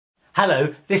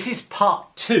Hello, this is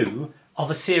part 2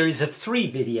 of a series of 3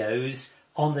 videos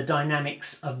on the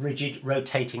dynamics of rigid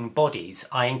rotating bodies.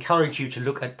 I encourage you to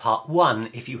look at part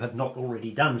 1 if you have not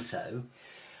already done so.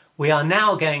 We are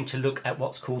now going to look at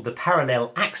what's called the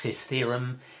parallel axis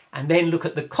theorem and then look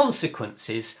at the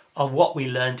consequences of what we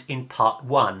learnt in part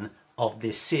 1 of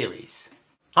this series.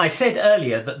 I said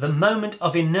earlier that the moment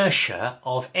of inertia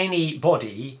of any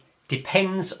body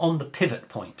depends on the pivot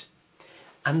point.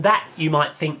 And that, you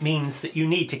might think, means that you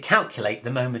need to calculate the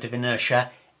moment of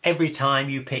inertia every time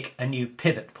you pick a new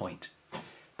pivot point.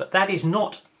 But that is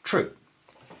not true.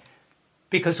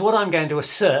 Because what I'm going to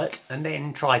assert and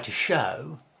then try to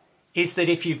show is that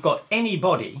if you've got any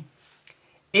body,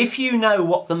 if you know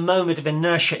what the moment of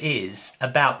inertia is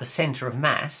about the centre of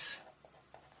mass,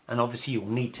 and obviously you'll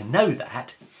need to know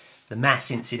that, the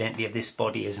mass incidentally of this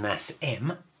body is mass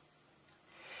m,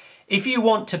 if you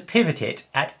want to pivot it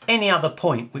at any other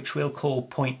point, which we'll call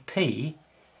point P,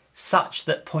 such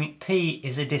that point P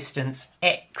is a distance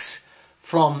x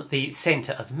from the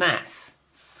centre of mass,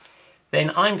 then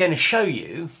I'm going to show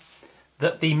you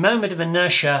that the moment of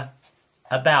inertia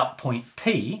about point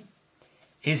P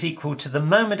is equal to the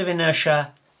moment of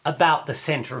inertia about the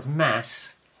centre of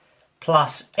mass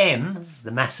plus m,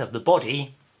 the mass of the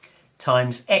body,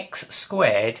 times x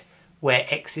squared, where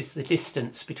x is the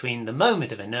distance between the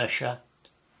moment of inertia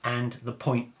and the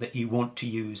point that you want to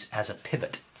use as a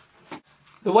pivot.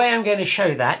 The way I'm going to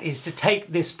show that is to take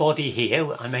this body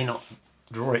here. I may not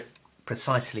draw it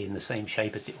precisely in the same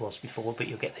shape as it was before, but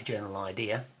you'll get the general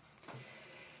idea.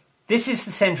 This is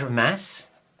the centre of mass.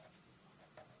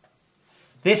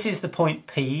 This is the point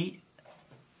P,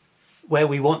 where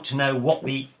we want to know what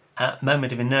the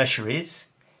moment of inertia is,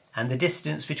 and the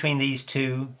distance between these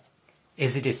two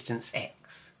is a distance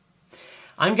x.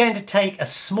 I'm going to take a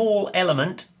small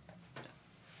element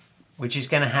which is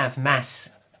going to have mass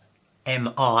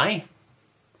mi,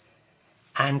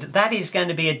 and that is going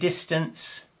to be a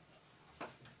distance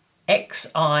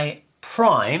xi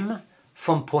prime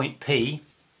from point P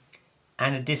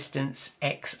and a distance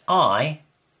xi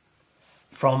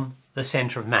from the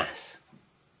centre of mass.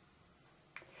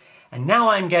 And now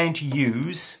I'm going to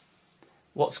use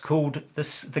what's called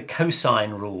the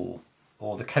cosine rule,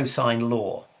 or the cosine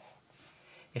law.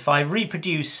 If I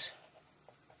reproduce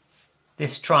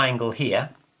this triangle here,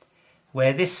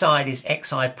 where this side is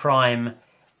xi prime,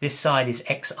 this side is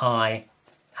xi,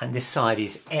 and this side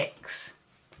is x,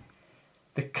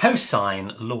 the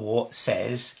cosine law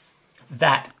says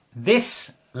that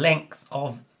this length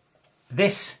of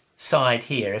this side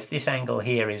here, if this angle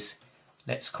here is,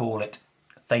 let's call it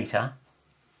theta,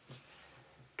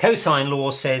 cosine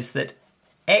law says that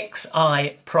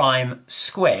xi prime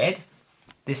squared,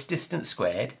 this distance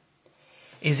squared,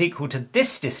 is equal to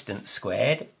this distance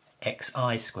squared,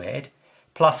 xi squared,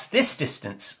 plus this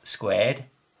distance squared,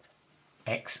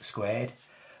 x squared,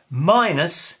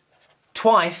 minus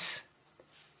twice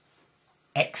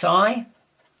xi,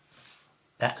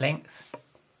 that length,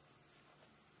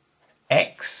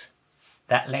 x,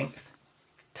 that length,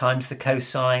 times the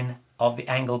cosine of the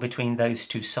angle between those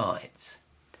two sides.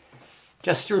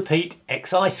 Just to repeat,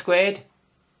 xi squared,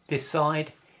 this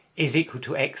side, is equal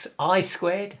to xi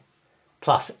squared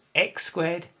plus x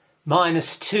squared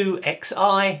minus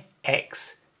 2xi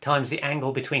x times the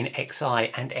angle between xi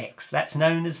and x. That's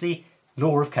known as the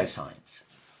law of cosines.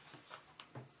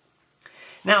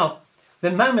 Now, the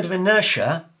moment of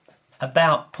inertia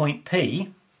about point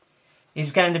P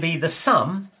is going to be the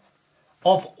sum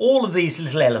of all of these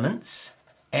little elements,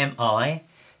 mi,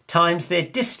 times their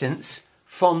distance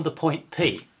from the point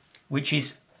P, which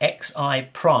is xi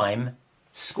prime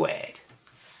squared.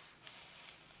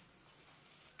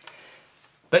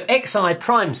 But xi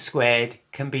prime squared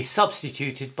can be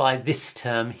substituted by this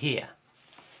term here.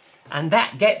 And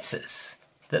that gets us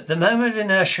that the moment of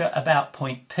inertia about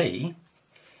point P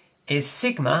is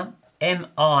sigma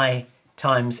mi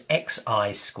times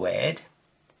xi squared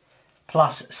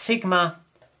plus sigma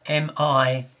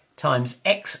mi times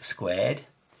x squared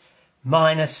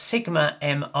minus sigma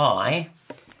mi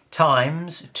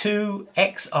times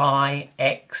 2xi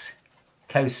x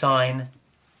cosine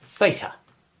theta.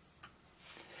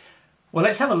 Well,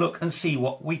 let's have a look and see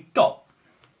what we got.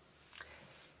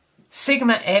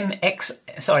 Sigma mi xi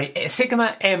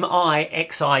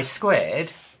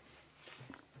squared,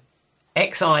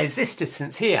 xi is this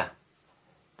distance here.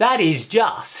 That is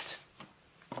just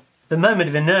the moment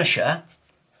of inertia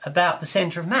about the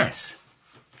centre of mass,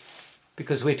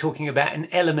 because we're talking about an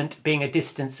element being a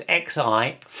distance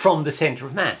xi from the centre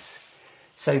of mass.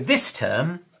 So this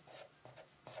term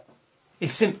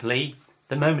is simply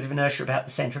the moment of inertia about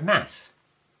the centre of mass.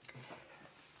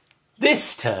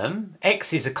 This term,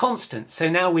 x is a constant, so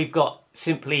now we've got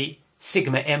simply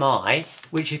sigma mi,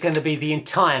 which is going to be the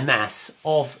entire mass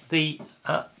of the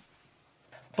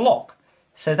block.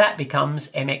 So that becomes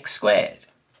mx squared.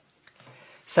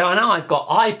 So now I've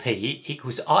got IP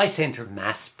equals I centre of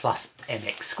mass plus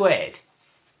mx squared,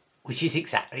 which is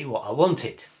exactly what I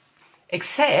wanted.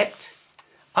 Except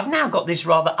I've now got this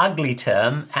rather ugly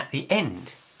term at the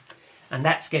end, and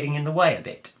that's getting in the way a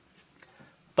bit.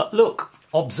 But look,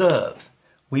 observe,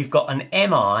 we've got an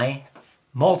mi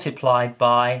multiplied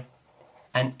by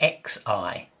an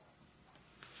xi,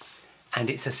 and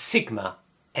it's a sigma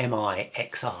mi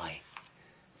xi.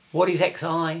 What is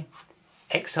xi?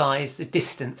 Xi is the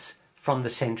distance from the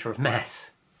centre of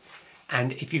mass.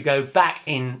 And if you go back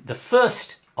in the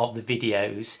first of the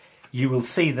videos, you will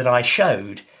see that I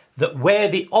showed that where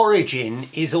the origin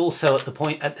is also at the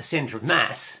point at the centre of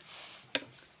mass,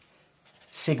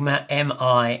 sigma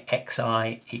mi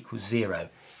xi equals 0.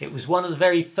 It was one of the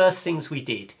very first things we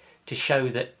did to show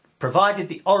that provided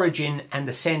the origin and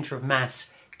the centre of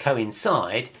mass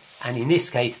coincide, and in this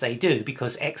case they do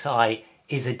because xi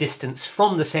is a distance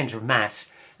from the centre of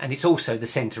mass and it's also the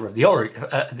centre of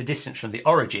the distance from the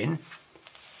origin,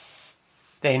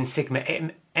 then sigma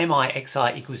mi xi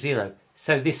equals 0.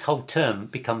 So this whole term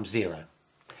becomes 0.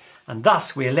 And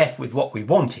thus we're left with what we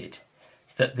wanted,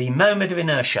 that the moment of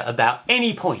inertia about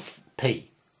any point P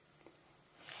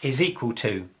is equal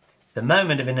to the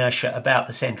moment of inertia about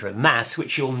the centre of mass,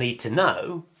 which you'll need to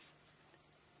know,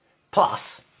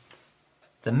 plus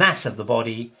the mass of the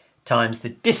body times the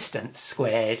distance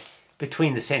squared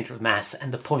between the centre of mass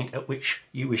and the point at which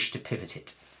you wish to pivot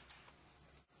it.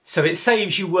 So it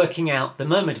saves you working out the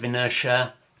moment of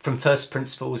inertia from first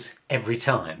principles every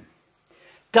time.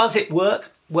 Does it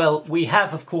work? Well, we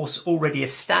have of course already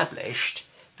established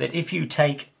that if you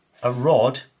take a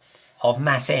rod of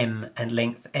mass m and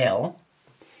length l,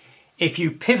 if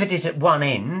you pivot it at one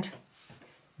end,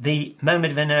 the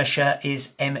moment of inertia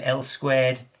is ml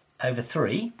squared over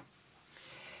 3.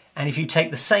 And if you take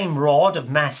the same rod of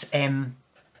mass m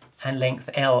and length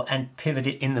l and pivot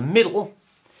it in the middle,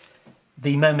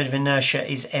 the moment of inertia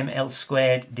is ml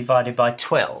squared divided by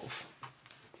 12.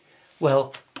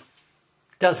 Well,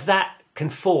 does that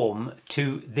conform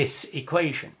to this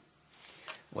equation?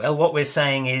 Well, what we're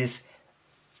saying is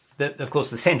that, of course,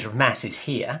 the centre of mass is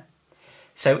here.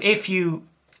 So if you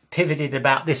pivoted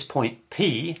about this point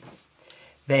P,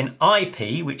 then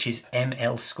IP, which is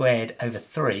ml squared over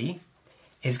 3,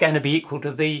 is going to be equal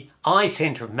to the I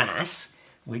centre of mass,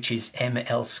 which is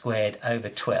ml squared over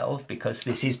 12, because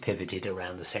this is pivoted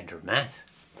around the centre of mass,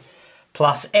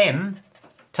 plus m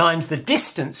times the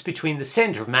distance between the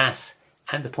centre of mass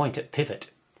and the point at pivot,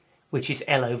 which is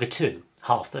L over 2,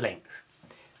 half the length.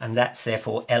 And that's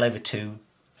therefore L over 2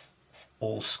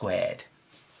 all squared.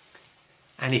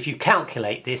 And if you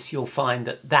calculate this, you'll find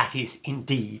that that is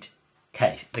indeed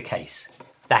the case.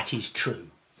 That is true.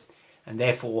 And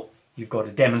therefore, you've got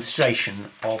a demonstration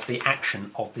of the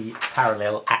action of the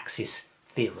parallel axis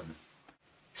theorem.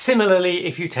 Similarly,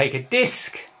 if you take a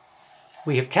disk,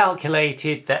 we have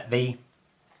calculated that the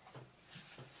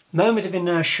moment of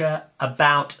inertia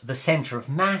about the centre of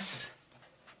mass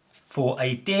for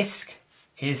a disk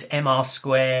is mr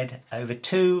squared over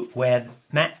 2, where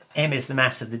m is the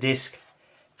mass of the disk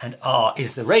and r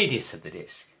is the radius of the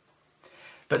disk.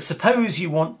 But suppose you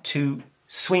want to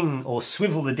swing or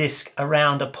swivel the disk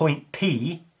around a point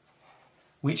P,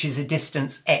 which is a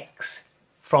distance x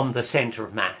from the centre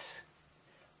of mass.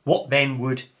 What then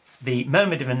would the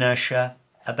moment of inertia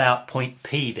about point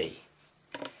P be?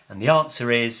 And the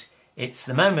answer is, it's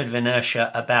the moment of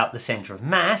inertia about the centre of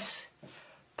mass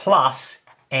plus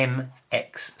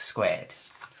mx squared.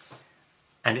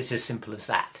 And it's as simple as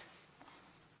that.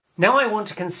 Now I want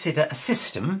to consider a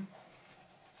system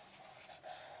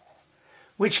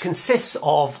which consists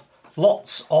of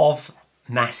lots of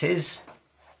masses,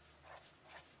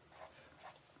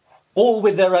 all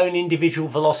with their own individual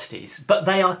velocities, but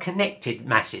they are connected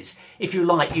masses. If you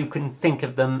like, you can think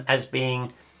of them as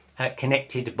being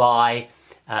connected by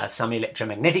some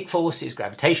electromagnetic forces,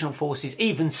 gravitational forces,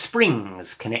 even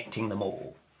springs connecting them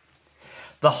all.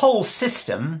 The whole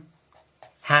system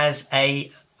has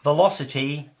a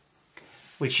velocity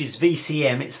which is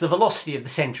VCM. It's the velocity of the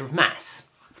centre of mass,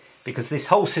 because this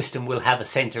whole system will have a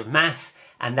centre of mass,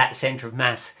 and that centre of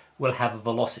mass will have a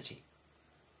velocity.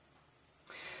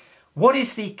 What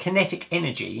is the kinetic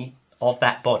energy of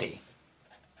that body?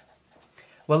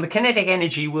 Well, the kinetic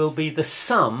energy will be the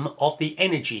sum of the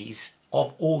energies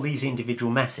of all these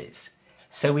individual masses.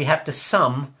 So we have to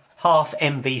sum half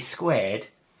mv squared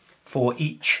for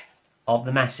each of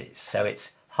the masses. So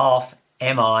it's half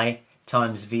mi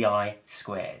times vi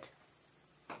squared.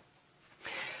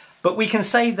 But we can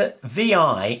say that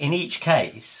vi in each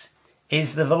case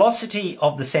is the velocity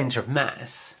of the centre of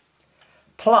mass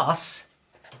plus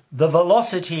the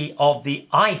velocity of the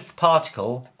ith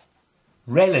particle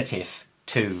relative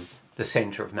to the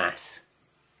centre of mass.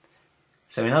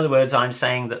 So in other words, I'm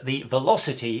saying that the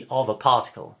velocity of a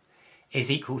particle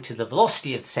is equal to the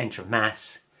velocity of the centre of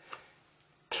mass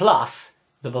plus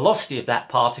the velocity of that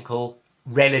particle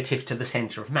relative to the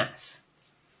centre of mass.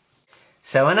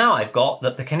 So now I've got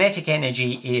that the kinetic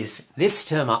energy is this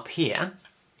term up here,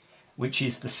 which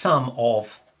is the sum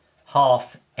of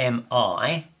half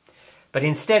mi, but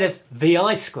instead of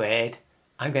vi squared,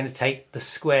 I'm going to take the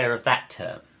square of that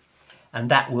term, and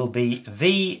that will be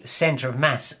v centre of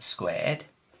mass squared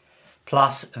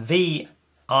plus vir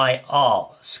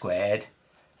squared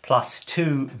plus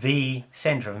 2v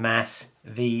centre of mass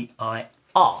vir.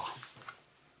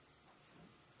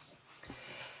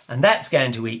 And that's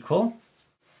going to equal,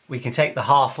 we can take the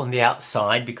half on the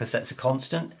outside because that's a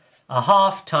constant, a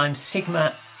half times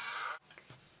sigma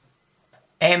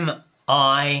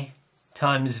mi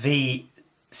times v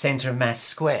centre of mass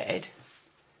squared.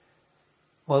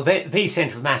 Well, v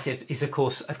centre of mass is of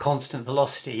course a constant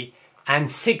velocity, and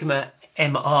sigma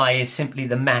mi is simply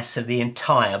the mass of the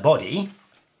entire body.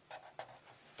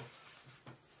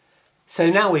 So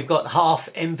now we've got half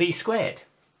mv squared,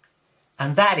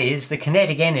 and that is the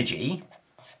kinetic energy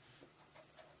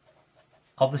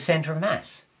of the centre of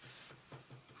mass.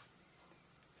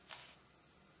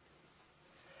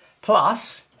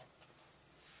 Plus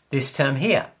this term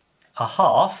here, a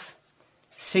half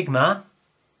sigma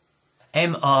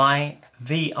mi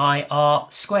vir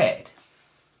squared.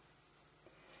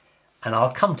 And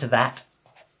I'll come to that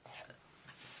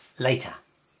later.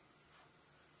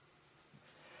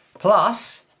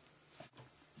 Plus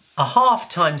a half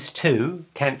times 2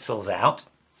 cancels out,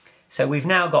 so we've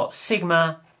now got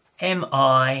sigma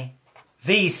mi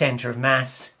v centre of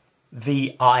mass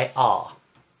vir.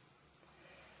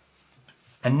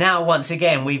 And now once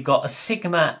again we've got a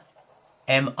sigma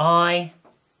mi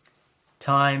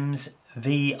times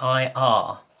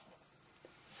vir,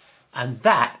 and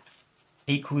that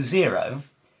equals 0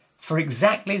 for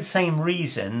exactly the same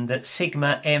reason that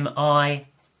sigma mi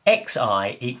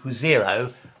xi equals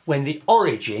 0 when the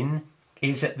origin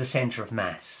is at the centre of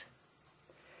mass.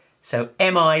 So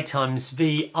mi times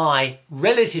vi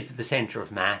relative to the centre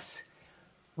of mass,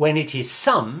 when it is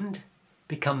summed,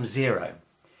 becomes 0,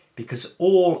 because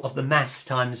all of the mass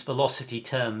times velocity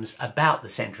terms about the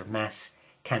centre of mass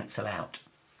cancel out.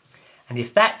 And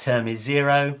if that term is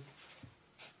 0,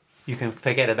 you can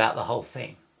forget about the whole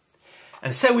thing.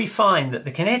 And so we find that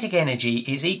the kinetic energy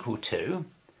is equal to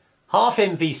half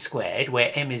mv squared,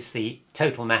 where m is the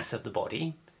total mass of the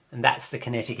body, and that's the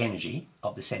kinetic energy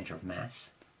of the centre of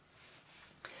mass,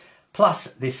 plus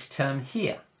this term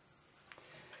here.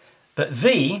 But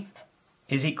v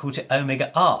is equal to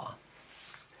omega r.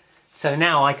 So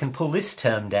now I can pull this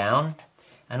term down,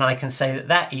 and I can say that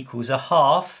that equals a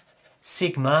half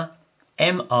sigma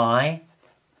mi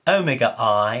omega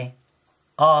I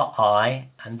ri,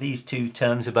 and these two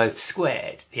terms are both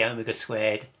squared, the omega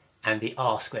squared and the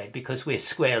r squared, because we're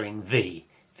squaring v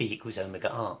equals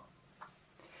omega r.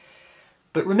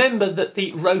 But remember that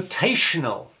the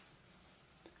rotational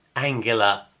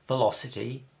angular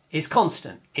velocity is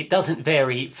constant. It doesn't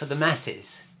vary for the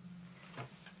masses.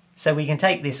 So we can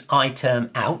take this I term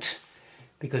out,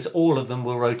 because all of them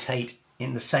will rotate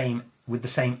in with the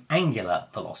same angular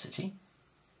velocity.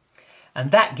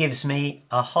 And that gives me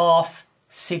a half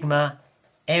sigma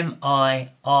mi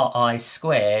ri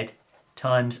squared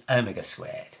times omega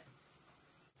squared.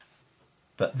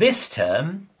 But this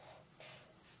term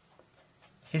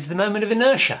is the moment of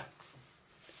inertia.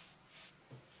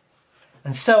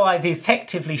 And so I've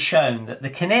effectively shown that the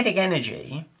kinetic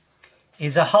energy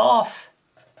is a half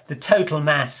the total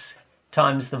mass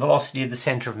times the velocity of the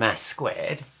centre of mass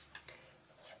squared,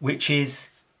 which is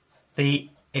the,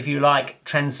 if you like,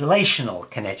 translational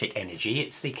kinetic energy.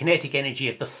 It's the kinetic energy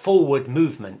of the forward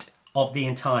movement of the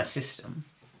entire system,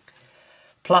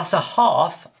 plus a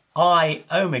half I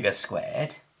omega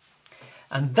squared,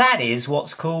 and that is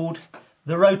what's called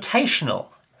the rotational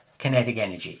kinetic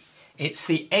energy. It's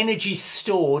the energy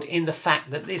stored in the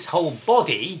fact that this whole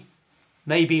body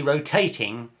may be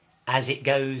rotating as it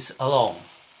goes along.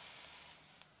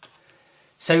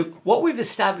 So what we've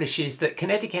established is that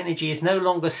kinetic energy is no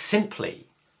longer simply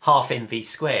half mv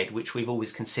squared, which we've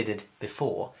always considered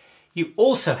before. You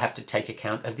also have to take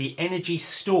account of the energy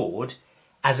stored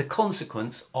as a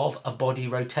consequence of a body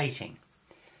rotating.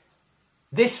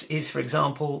 This is, for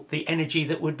example, the energy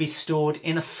that would be stored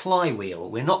in a flywheel.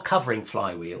 We're not covering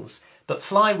flywheels, but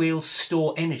flywheels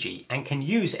store energy and can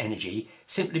use energy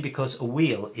simply because a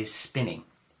wheel is spinning.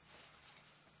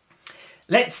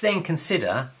 Let's then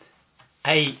consider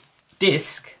a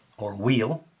disc or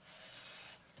wheel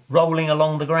rolling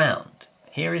along the ground.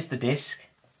 Here is the disc,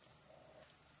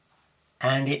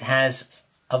 and it has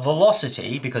a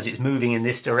velocity, because it's moving in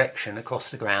this direction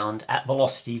across the ground, at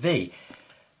velocity v.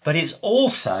 But it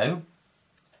also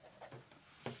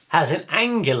has an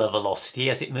angular velocity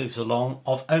as it moves along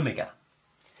of omega.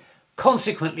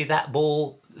 Consequently, that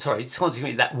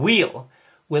wheel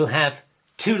will have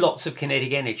two lots of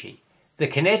kinetic energy. The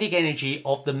kinetic energy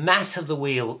of the mass of the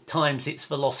wheel times its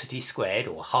velocity squared,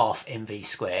 or half mv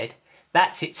squared.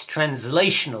 That's its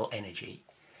translational energy.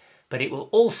 But it will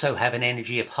also have an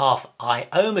energy of half I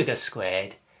omega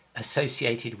squared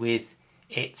associated with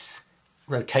its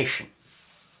rotation.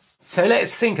 So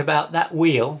let's think about that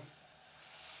wheel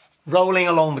rolling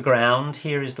along the ground.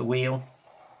 Here is the wheel.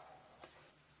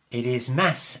 It is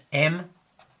mass m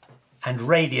and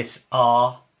radius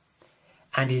r,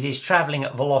 and it is travelling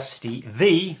at velocity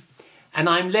v, and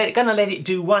I'm going to let it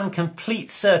do one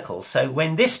complete circle. So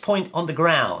when this point on the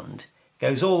ground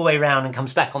goes all the way round and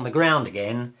comes back on the ground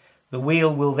again, the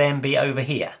wheel will then be over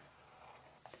here.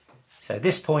 So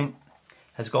this point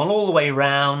has gone all the way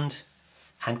round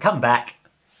and come back,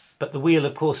 but the wheel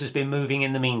of course has been moving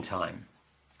in the meantime.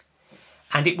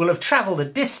 And it will have travelled a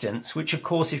distance which of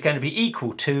course is going to be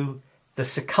equal to the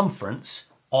circumference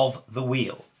of the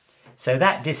wheel. So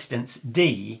that distance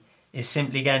d is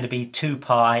simply going to be 2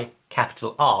 pi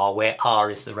capital R, where r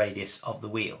is the radius of the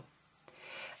wheel.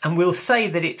 And we'll say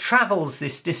that it travels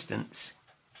this distance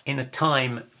in a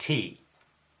time t.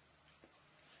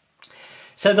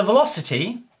 So the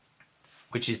velocity,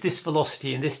 which is this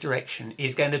velocity in this direction,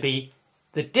 is going to be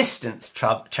the distance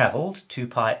travelled, 2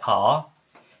 pi r,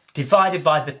 divided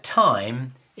by the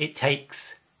time it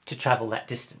takes to travel that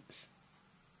distance.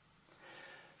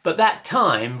 But that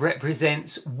time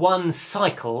represents one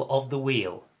cycle of the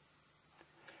wheel.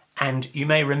 And you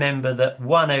may remember that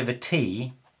 1 over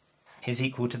t is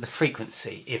equal to the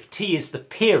frequency. If t is the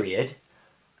period,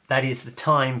 that is the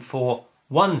time for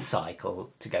one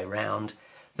cycle to go round,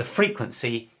 the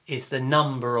frequency is the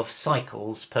number of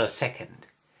cycles per second.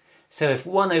 So if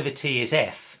 1 over t is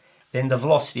f, then the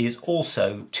velocity is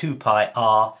also 2 pi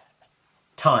r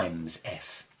times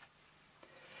f.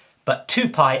 But 2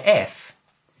 pi f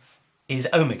is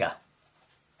omega.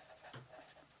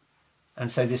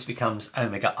 And so this becomes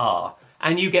omega r.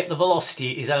 And you get the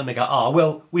velocity is omega r.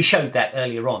 Well, we showed that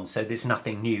earlier on, so there's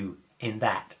nothing new in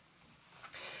that.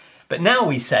 But now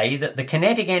we say that the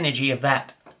kinetic energy of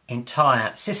that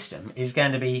entire system is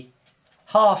going to be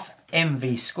half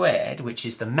mv squared, which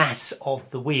is the mass of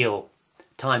the wheel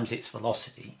times its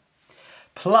velocity,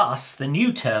 plus the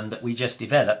new term that we just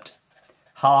developed,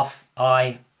 half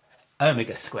I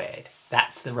omega squared.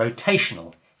 That's the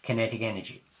rotational kinetic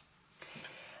energy.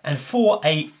 And for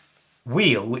a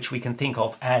wheel, which we can think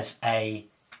of as a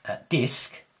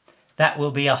disc, that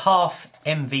will be a half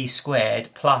mv squared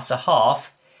plus a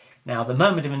half. Now the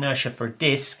moment of inertia for a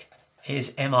disc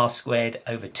is mr squared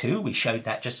over 2, we showed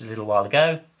that just a little while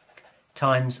ago,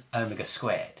 times omega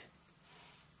squared.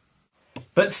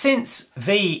 But since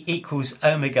v equals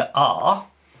omega r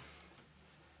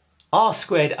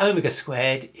squared omega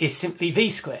squared is simply v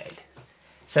squared.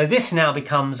 So this now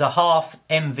becomes a half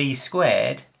mv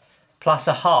squared plus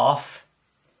a half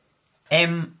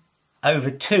m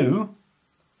over 2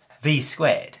 v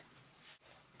squared.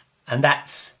 And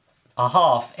that's a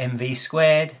half mv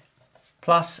squared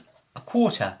plus a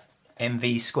quarter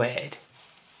mv squared.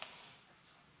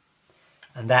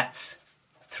 And that's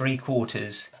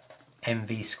 3/4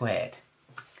 mv squared.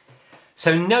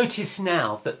 So notice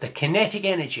now that the kinetic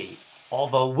energy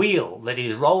of a wheel that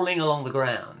is rolling along the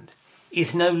ground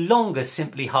is no longer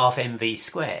simply half mv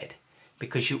squared,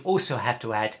 because you also have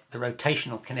to add the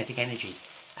rotational kinetic energy,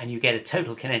 and you get a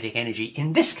total kinetic energy,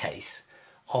 in this case,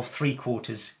 of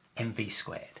 3/4 mv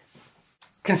squared.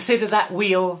 Consider that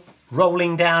wheel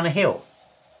rolling down a hill.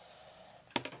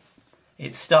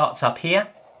 It starts up here,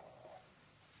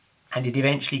 and it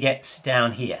eventually gets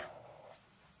down here.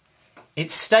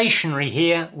 It's stationary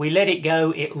here, we let it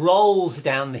go, it rolls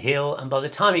down the hill, and by the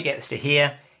time it gets to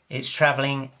here, it's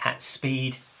travelling at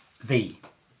speed v.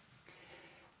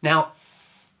 Now,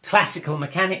 classical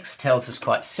mechanics tells us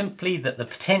quite simply that the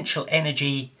potential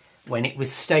energy, when it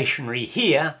was stationary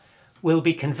here, will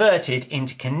be converted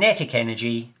into kinetic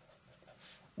energy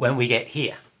when we get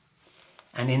here.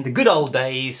 And in the good old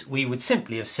days, we would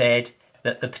simply have said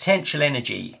that the potential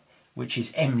energy which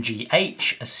is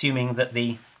mgh, assuming that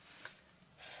the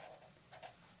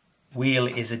wheel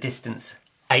is a distance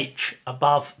h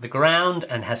above the ground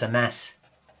and has a mass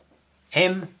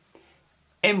m.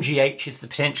 mgh is the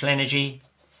potential energy,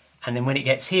 and then when it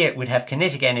gets here it would have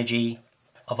kinetic energy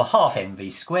of a half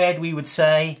mv squared, we would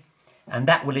say, and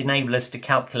that will enable us to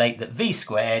calculate that v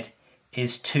squared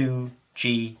is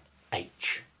 2gh.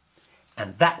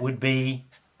 And that would be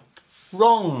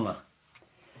wrong,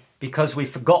 because we've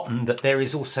forgotten that there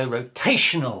is also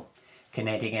rotational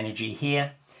kinetic energy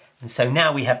here. And so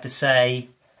now we have to say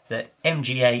that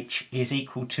mgh is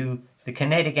equal to the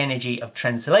kinetic energy of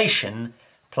translation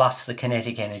plus the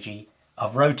kinetic energy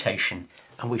of rotation.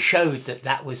 And we showed that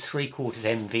that was 3/4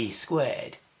 mv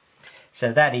squared.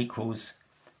 So that equals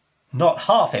not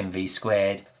half mv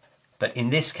squared, but in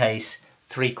this case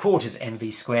 3/4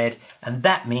 mv squared, and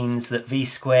that means that v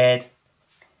squared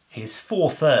is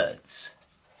 4/3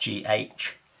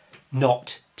 gh,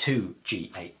 not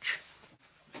 2gh.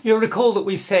 You'll recall that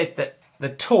we said that the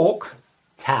torque,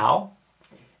 tau,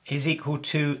 is equal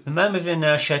to the moment of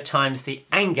inertia times the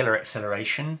angular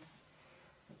acceleration,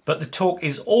 but the torque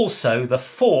is also the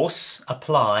force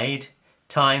applied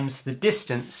times the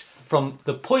distance from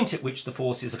the point at which the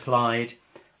force is applied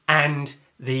and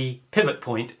the pivot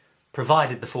point,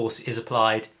 provided the force is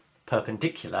applied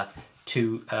perpendicular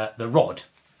to the rod.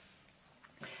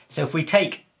 So if we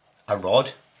take a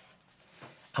rod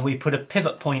and we put a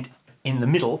pivot point in the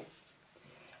middle,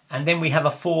 and then we have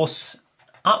a force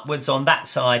upwards on that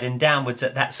side and downwards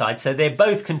at that side, so they're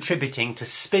both contributing to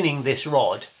spinning this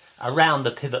rod around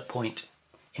the pivot point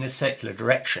in a circular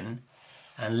direction,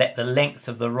 and let the length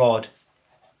of the rod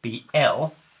be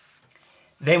L,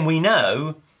 then we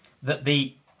know that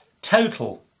the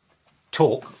total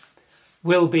torque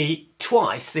will be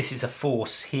twice. This is a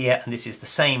force here and this is the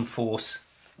same force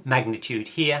magnitude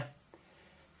here.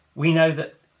 We know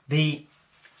that the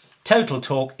total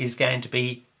torque is going to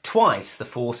be twice the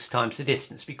force times the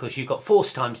distance, because you've got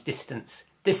force times distance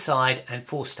this side and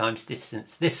force times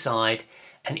distance this side,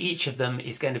 and each of them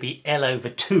is going to be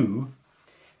L/2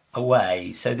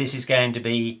 away. So this is going to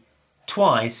be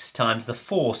twice times the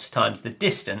force times the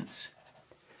distance,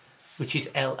 which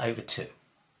is L/2.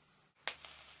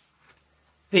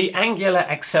 The angular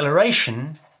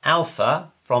acceleration,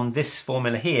 alpha, from this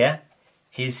formula here,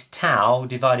 is tau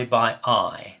divided by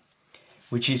I,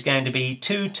 which is going to be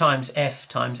 2 times F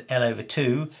times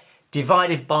L/2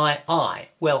 divided by I.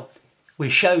 Well, we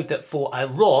showed that for a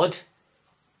rod,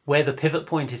 where the pivot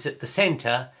point is at the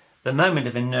centre, the moment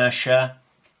of inertia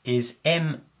is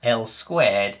ml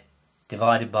squared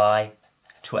divided by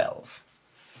 12.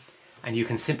 And you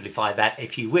can simplify that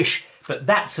if you wish, but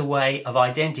that's a way of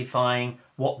identifying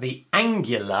what the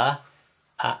angular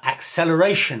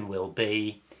acceleration will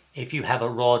be if you have a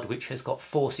rod which has got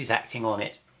forces acting on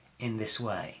it in this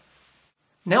way.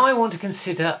 Now I want to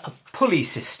consider a pulley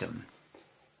system.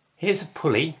 Here's a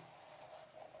pulley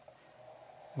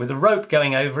with a rope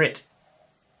going over it,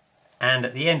 and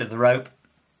at the end of the rope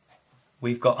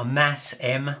we've got a mass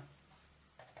M.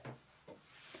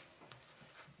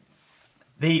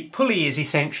 The pulley is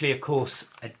essentially, of course,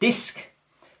 a disc.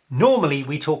 Normally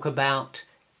we talk about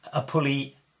a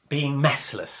pulley being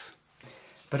massless,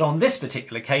 but on this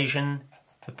particular occasion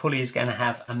the pulley is going to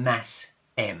have a mass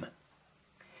M.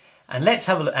 And let's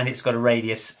have a look, and it's got a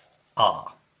radius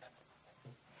R.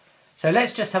 So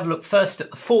let's just have a look first at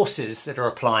the forces that are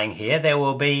applying here. There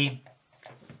will be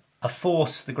a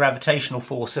force, the gravitational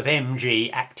force of mg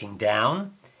acting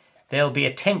down. There'll be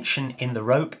a tension in the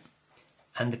rope,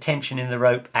 and the tension in the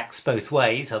rope acts both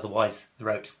ways, otherwise the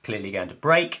rope's clearly going to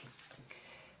break.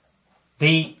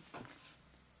 The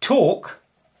torque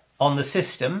on the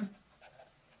system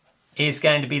is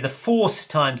going to be the force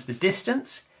times the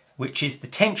distance, which is the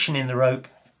tension in the rope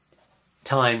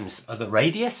times the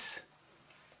radius.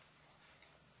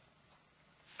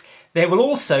 There will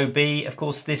also be, of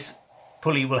course, this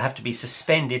pulley will have to be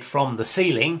suspended from the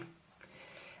ceiling,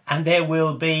 and there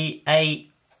will be a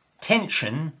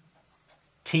tension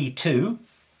T2,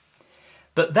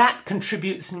 but that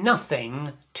contributes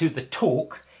nothing to the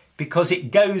torque because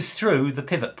it goes through the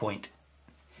pivot point.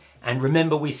 And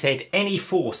remember, we said any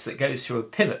force that goes through a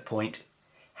pivot point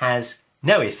has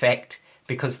no effect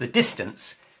because the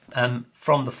distance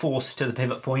from the force to the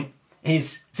pivot point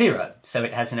is 0, so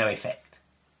it has no effect.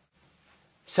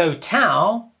 So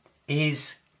tau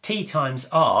is T times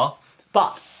R,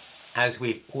 but as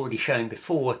we've already shown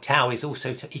before, tau is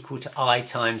also equal to I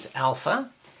times alpha.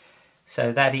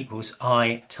 So that equals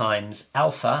I times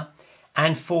alpha.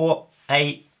 And for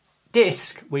a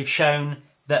disk, we've shown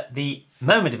that the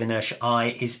moment of inertia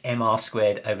I is mr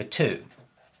squared over 2.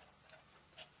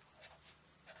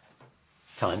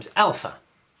 times alpha.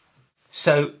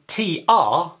 So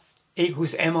TR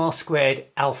equals mr squared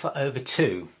alpha over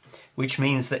 2, which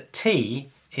means that T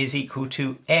is equal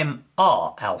to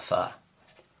mr alpha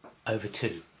over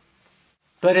 2.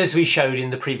 But as we showed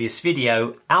in the previous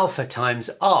video, alpha times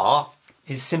r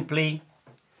is simply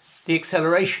the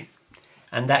acceleration,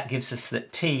 and that gives us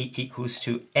that T equals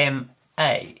to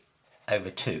ma over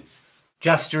 2.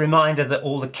 Just a reminder that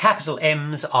all the capital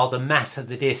M's are the mass of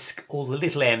the disk, all the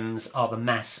little m's are the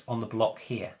mass on the block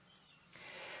here.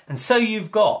 And so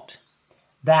you've got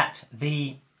that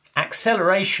the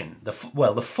acceleration, the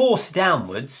force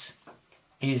downwards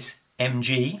is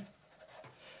mg,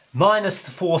 minus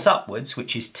the force upwards,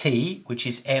 which is T, which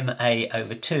is ma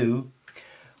over 2,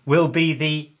 will be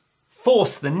the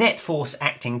force, the net force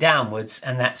acting downwards,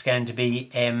 and that's going to be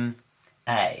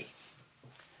ma.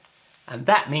 And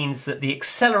that means that the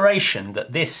acceleration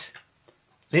that this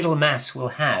little mass will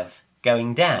have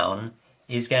going down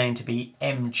is going to be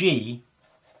mg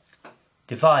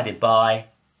divided by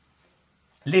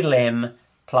little m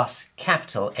plus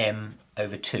capital M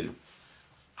over 2.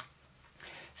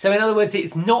 So in other words,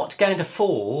 it's not going to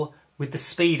fall with the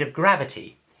speed of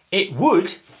gravity. It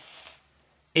would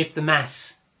if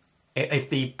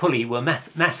the pulley were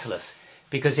massless,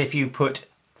 because if you put,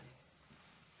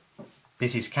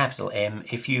 this is capital M,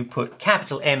 if you put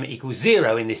capital M equals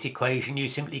 0 in this equation, you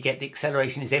simply get the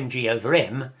acceleration is mg over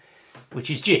m, which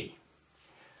is g.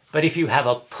 But if you have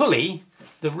a pulley,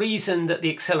 the reason that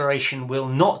the acceleration will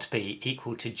not be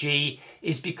equal to g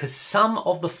is because some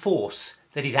of the force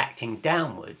that is acting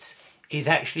downwards is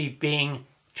actually being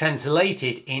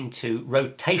translated into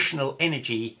rotational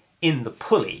energy in the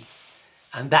pulley,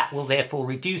 and that will therefore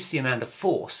reduce the amount of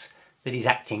force that is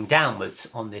acting downwards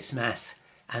on this mass,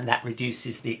 and that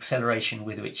reduces the acceleration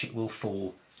with which it will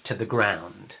fall to the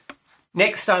ground.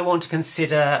 Next, I want to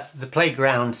consider the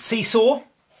playground seesaw.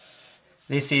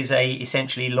 This is a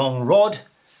essentially long rod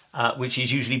which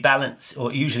is usually balanced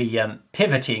or usually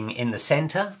pivoting in the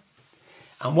centre.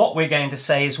 And what we're going to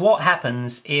say is what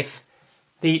happens if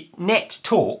the net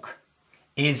torque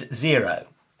is 0.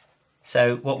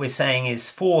 So what we're saying is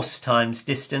force times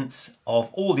distance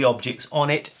of all the objects on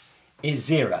it is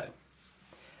 0.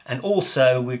 And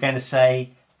also we're going to say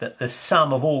that the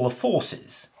sum of all the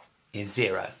forces is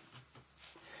 0.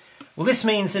 Well, this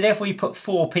means that if we put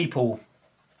 4 people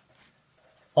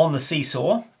on the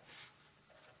seesaw,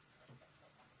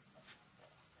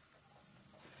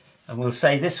 and we'll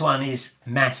say this one is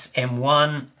mass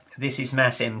M1, this is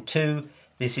mass M2,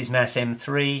 this is mass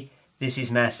M3, this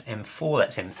is mass M4,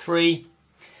 that's M3.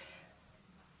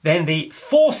 Then the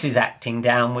forces acting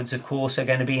downwards, of course, are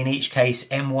going to be in each case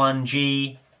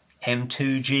M1G,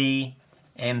 M2G,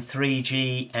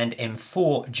 M3G and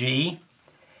M4G.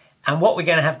 And what we're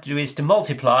going to have to do is to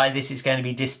multiply. This is going to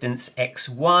be distance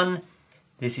x1,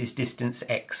 this is distance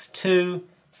x2,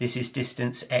 this is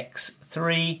distance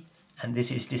x3, and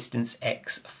this is distance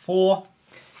x4.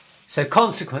 So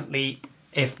consequently,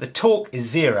 if the torque is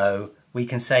 0, we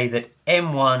can say that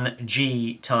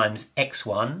m1g times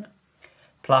x1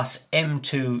 plus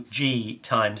m2g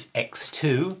times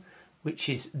x2, which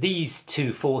is these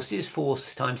two forces,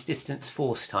 force times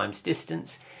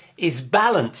distance, is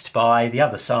balanced by the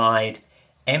other side,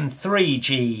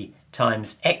 m3g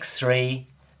times x3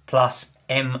 plus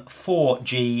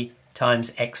m4g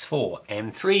times x4.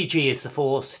 m3g is the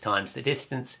force times the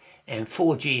distance,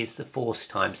 m4g is the force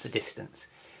times the distance.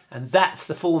 And that's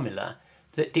the formula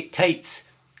that dictates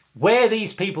where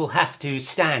these people have to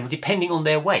stand depending on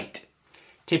their weight.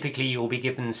 Typically you'll be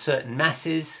given certain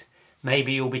masses,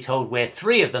 maybe you'll be told where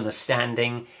 3 of them are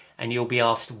standing, and you'll be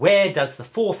asked where does the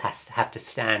fourth have to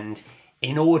stand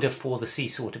in order for the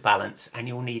seesaw to balance, and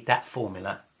you'll need that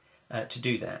formula to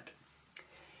do that.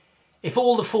 If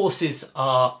all the forces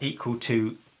are equal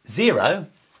to 0,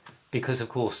 because of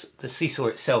course the seesaw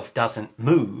itself doesn't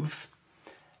move,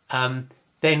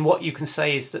 then what you can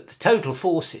say is that the total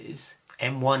forces,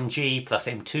 m1g plus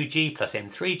m2g plus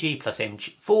m3g plus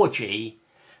m4g,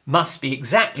 must be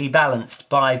exactly balanced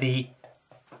by the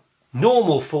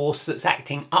normal force that's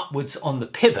acting upwards on the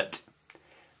pivot.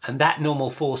 And that normal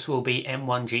force will be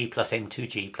m1g plus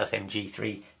m2g plus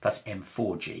mg3 plus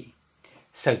m4g.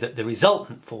 So that the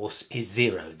resultant force is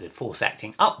 0. The force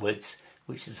acting upwards,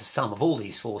 which is the sum of all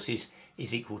these forces,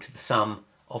 is equal to the sum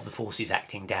of the forces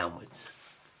acting downwards.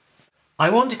 I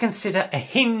want to consider a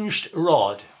hinged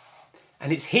rod,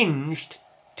 and it's hinged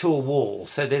to a wall.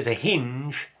 So there's a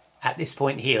hinge at this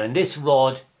point here, and this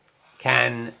rod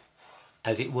can,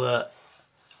 as it were,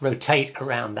 rotate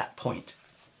around that point.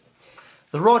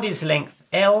 The rod is length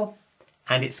L,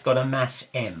 and it's got a mass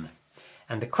M.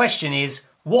 And the question is,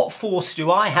 what force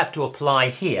do I have to apply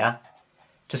here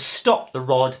to stop the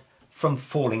rod from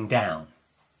falling down?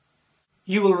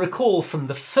 You will recall from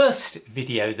the first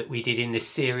video that we did in this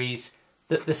series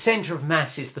that the centre of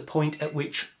mass is the point at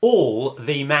which all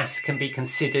the mass can be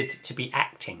considered to be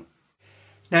acting.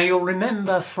 Now you'll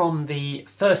remember from the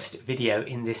first video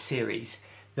in this series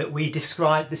that we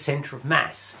described the centre of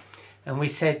mass, and we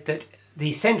said that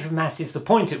the centre of mass is the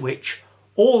point at which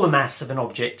all the mass of an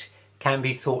object can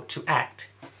be thought to act.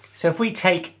 So if we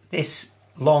take this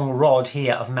long rod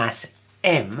here of mass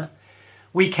m,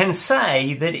 we can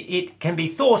say that it can be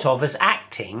thought of as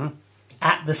acting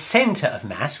at the centre of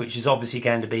mass, which is obviously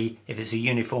going to be, if it's a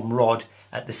uniform rod,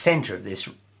 at the centre of this.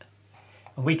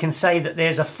 And we can say that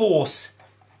there's a force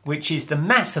which is the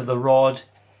mass of the rod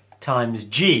times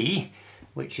g,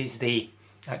 which is the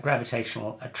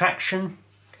gravitational attraction,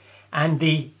 and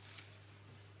the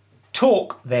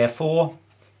torque, therefore,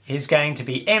 is going to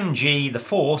be mg, the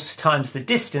force, times the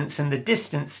distance, and the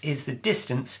distance is the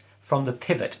distance from the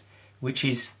pivot, which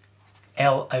is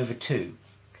L/2.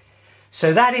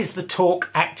 So that is the torque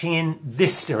acting in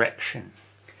this direction.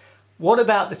 What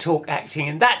about the torque acting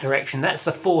in that direction? That's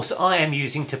the force I am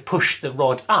using to push the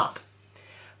rod up.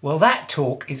 Well, that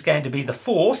torque is going to be the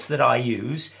force that I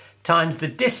use times the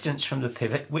distance from the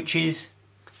pivot, which is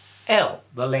L,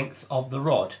 the length of the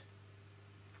rod.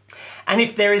 And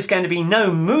if there is going to be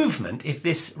no movement, if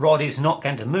this rod is not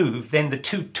going to move, then the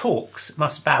two torques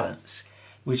must balance,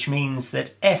 which means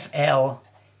that FL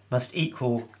must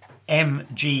equal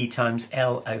mg times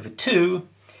L/2,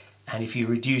 and if you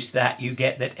reduce that, you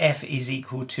get that F is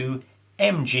equal to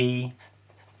mg,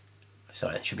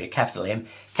 sorry, that should be a capital M,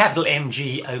 capital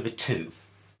mg/2.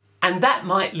 And that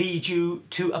might lead you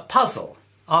to a puzzle.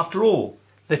 After all,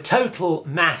 the total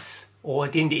mass, or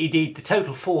indeed the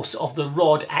total force of the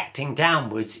rod acting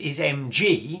downwards is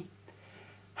mg.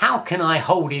 How can I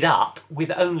hold it up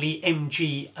with only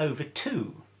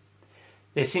mg/2?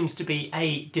 There seems to be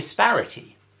a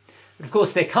disparity. But of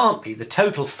course there can't be. The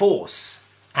total force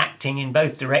acting in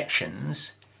both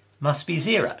directions must be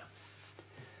 0.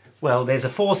 Well, there's a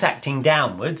force acting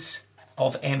downwards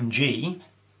of mg,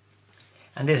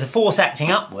 and there's a force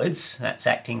acting upwards, that's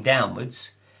acting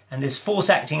downwards, and there's force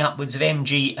acting upwards of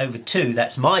mg/2,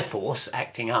 that's my force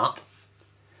acting up.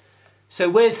 So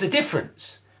where's the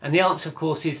difference? And the answer, of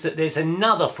course, is that there's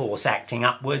another force acting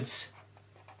upwards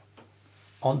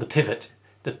on the pivot.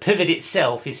 The pivot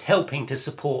itself is helping to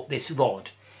support this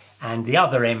rod, and the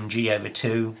other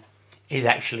mg/2 is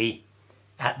actually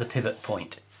at the pivot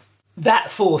point.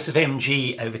 That force of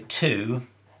mg/2,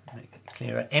 make it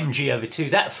clearer, mg/2,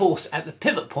 that force at the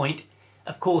pivot point,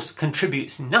 of course,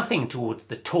 contributes nothing towards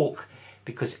the torque,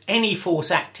 because any force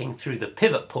acting through the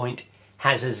pivot point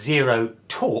has a 0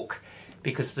 torque,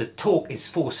 because the torque is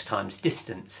force times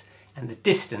distance, and the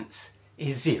distance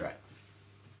is 0.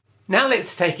 Now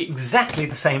let's take exactly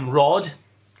the same rod,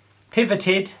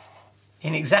 pivoted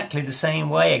in exactly the same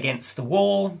way against the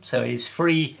wall, so it is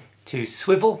free to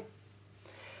swivel,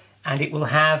 and it will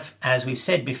have, as we've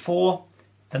said before,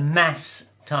 the mass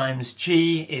times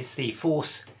g is the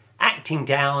force acting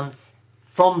down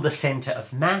from the centre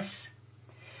of mass.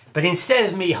 But instead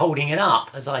of me holding it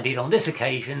up, as I did on this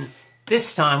occasion,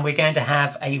 this time we're going to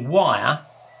have a wire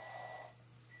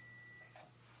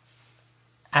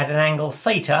at an angle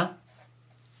theta,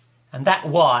 and that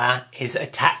wire is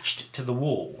attached to the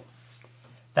wall.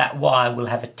 That wire will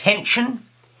have a tension,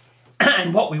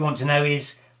 and what we want to know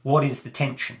is, what is the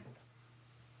tension?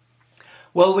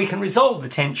 Well, we can resolve the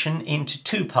tension into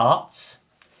two parts.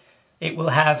 It will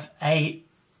have a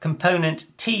component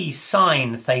t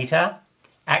sine theta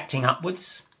acting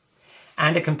upwards,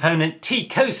 and a component t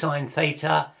cosine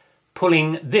theta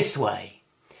pulling this way.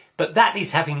 But that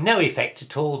is having no effect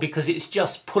at all, because it's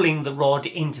just pulling the rod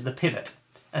into the pivot,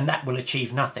 and that will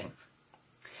achieve nothing.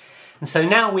 And so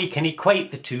now we can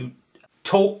equate the two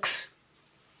torques.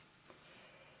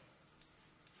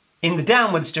 In the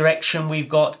downwards direction, we've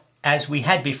got, as we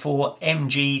had before,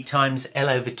 mg times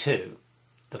L/2.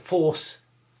 The force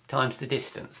times the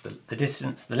distance. The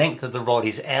distance, the length of the rod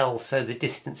is L, so the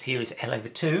distance here is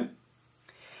L/2.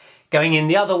 Going in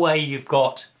the other way, you've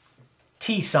got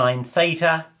t sine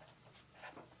theta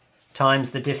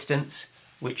times the distance,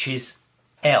 which is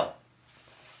L.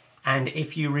 And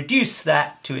if you reduce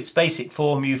that to its basic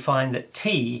form, you find that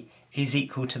t is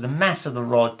equal to the mass of the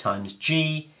rod times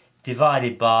g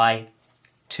divided by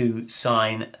 2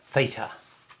 sine theta.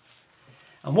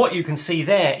 And what you can see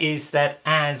there is that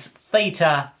as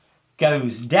theta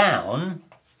goes down,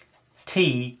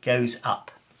 t goes up.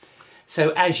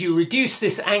 So as you reduce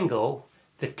this angle,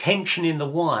 the tension in the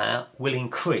wire will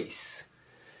increase.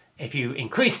 If you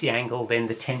increase the angle, then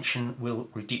the tension will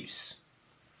reduce.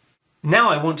 Now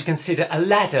I want to consider a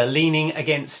ladder leaning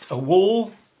against a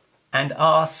wall and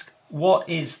ask what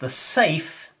is the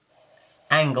safe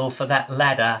angle for that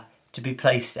ladder to be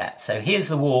placed at. So here's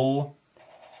the wall,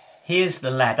 here's the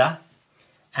ladder,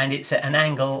 and it's at an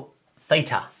angle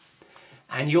theta.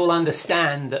 And you'll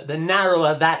understand that the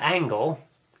narrower that angle,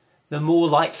 the more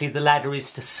likely the ladder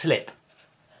is to slip.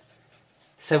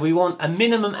 So we want a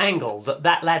minimum angle that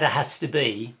that ladder has to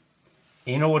be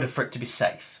in order for it to be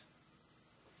safe.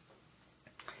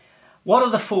 What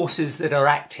are the forces that are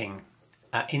acting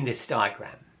in this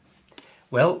diagram?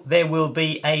 Well, there will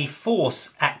be a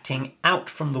force acting out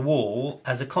from the wall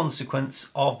as a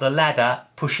consequence of the ladder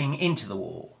pushing into the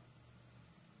wall.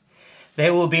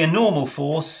 There will be a normal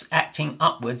force acting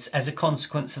upwards as a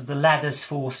consequence of the ladder's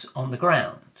force on the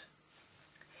ground.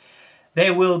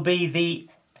 There will be the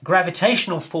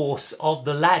gravitational force of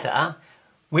the ladder,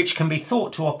 which can be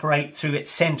thought to operate through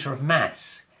its centre of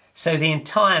mass. So the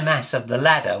entire mass of the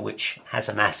ladder, which has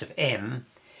a mass of m,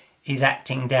 is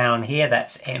acting down here,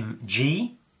 that's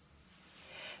mg.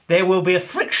 There will be a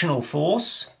frictional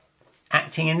force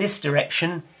acting in this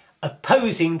direction,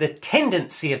 opposing the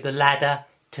tendency of the ladder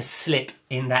to slip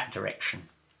in that direction.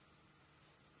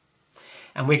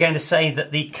 And we're going to say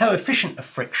that the coefficient of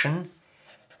friction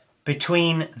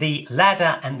between the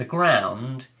ladder and the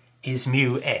ground is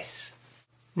μs.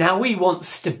 Now we want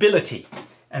stability,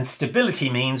 and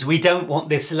stability means we don't want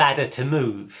this ladder to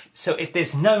move. So if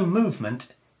there's no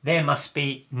movement, there must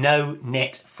be no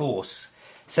net force.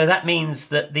 So that means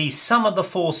that the sum of the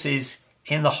forces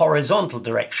in the horizontal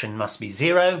direction must be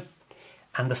 0,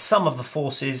 and the sum of the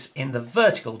forces in the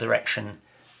vertical direction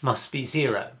must be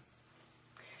 0.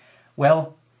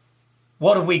 Well,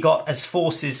 what have we got as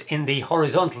forces in the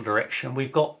horizontal direction?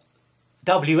 We've got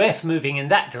WF moving in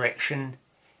that direction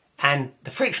and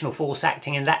the frictional force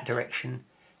acting in that direction.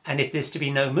 And if there's to be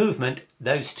no movement,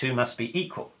 those two must be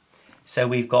equal. So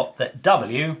we've got that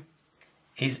W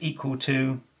is equal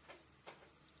to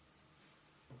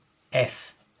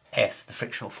FF, the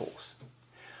frictional force.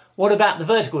 What about the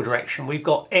vertical direction? We've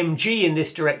got mg in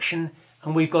this direction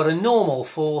and we've got a normal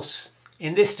force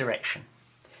in this direction.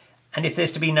 And if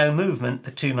there's to be no movement,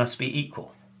 the two must be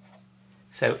equal.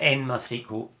 So N must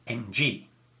equal mg.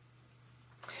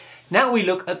 Now we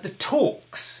look at the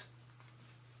torques.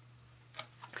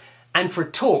 And for a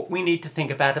torque, we need to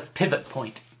think about a pivot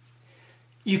point.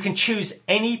 You can choose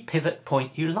any pivot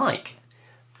point you like.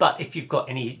 But if you've got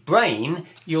any brain,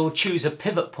 you'll choose a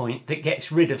pivot point that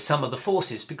gets rid of some of the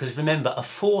forces. Because remember, a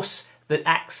force that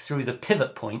acts through the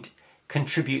pivot point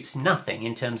contributes nothing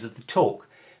in terms of the torque,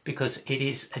 because it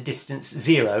is a distance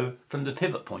 0 from the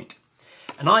pivot point.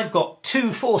 And I've got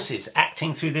two forces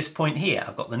acting through this point here.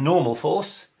 I've got the normal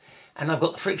force and I've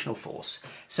got the frictional force.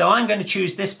 So I'm going to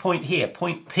choose this point here,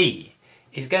 point P,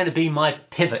 is going to be my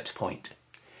pivot point,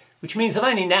 which means I've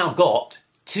only now got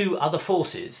two other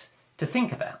forces to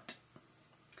think about.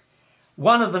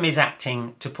 One of them is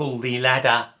acting to pull the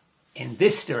ladder in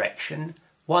this direction,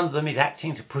 one of them is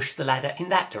acting to push the ladder in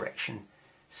that direction.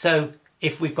 So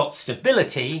if we've got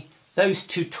stability, those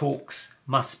two torques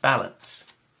must balance.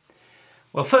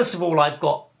 Well, first of all, I've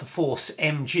got the force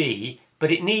mg,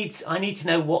 but I need to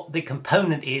know what the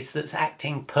component is that's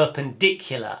acting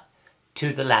perpendicular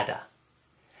to the ladder.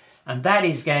 And that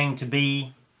is going to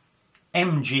be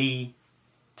mg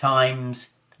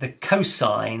times the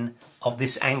cosine of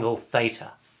this angle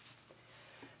theta.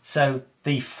 So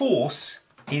the force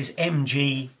is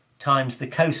mg times the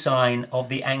cosine of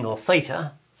the angle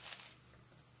theta,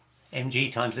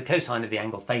 mg times the cosine of the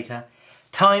angle theta,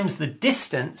 times the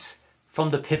distance from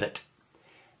the pivot.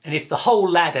 And if the whole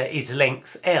ladder is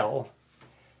length L,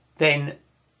 then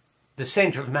the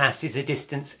centre of mass is a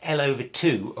distance L over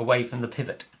 2 away from the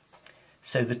pivot.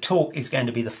 So the torque is going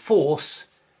to be the force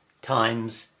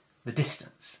times the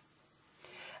distance.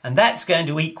 And that's going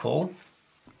to equal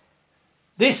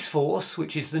this force,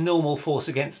 which is the normal force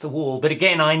against the wall. But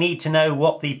again, I need to know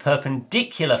what the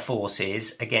perpendicular force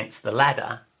is against the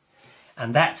ladder.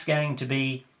 And that's going to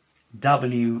be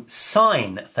W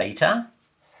sine theta.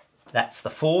 That's the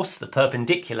force, the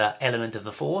perpendicular element of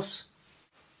the force,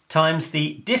 times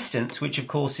the distance, which of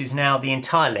course is now the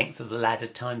entire length of the ladder,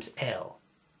 times L.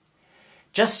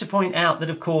 Just to point out that,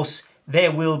 of course,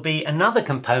 there will be another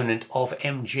component of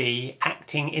mg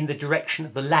acting in the direction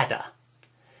of the ladder.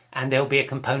 And there'll be a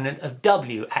component of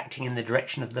W acting in the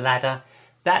direction of the ladder.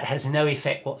 That has no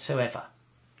effect whatsoever.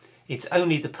 It's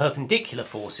only the perpendicular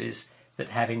forces that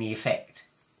have any effect.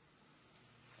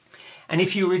 And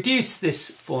if you reduce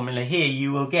this formula here,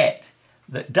 you will get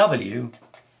that W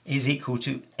is equal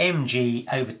to mg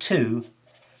over 2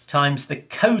 times the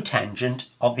cotangent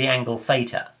of the angle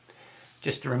theta.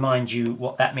 Just to remind you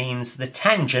what that means, the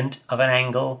tangent of an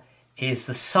angle is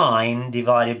the sine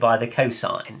divided by the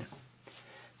cosine.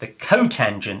 The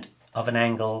cotangent of an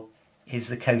angle is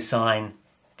the cosine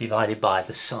divided by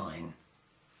the sine.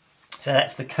 So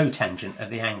that's the cotangent of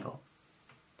the angle.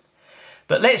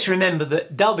 But let's remember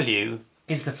that W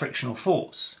is the frictional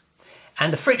force.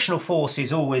 And the frictional force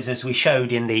is always, as we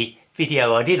showed in the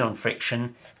video I did on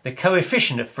friction, the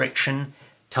coefficient of friction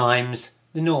times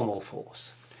the normal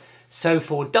force. So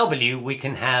for W we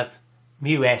can have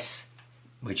mu s,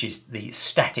 which is the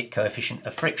static coefficient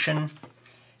of friction.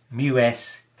 Mu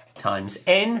s times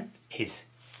n is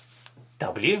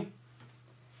W,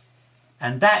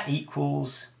 and that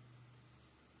equals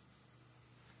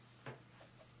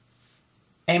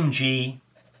mg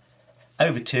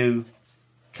over 2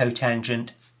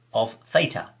 cotangent of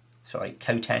theta. Sorry,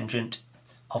 cotangent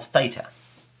of theta.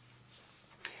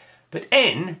 But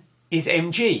n is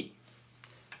mg.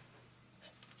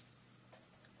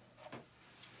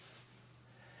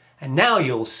 And now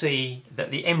you'll see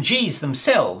that the mg's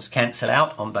themselves cancel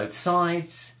out on both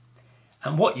sides,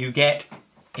 and what you get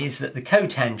is that the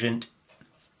cotangent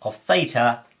of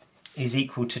theta is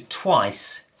equal to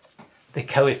twice the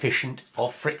coefficient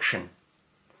of friction.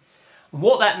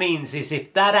 What that means is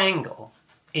if that angle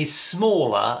is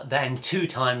smaller than 2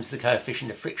 times the coefficient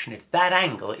of friction, if that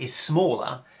angle is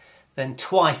smaller than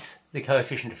twice the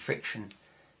coefficient of friction,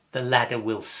 the ladder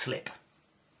will slip.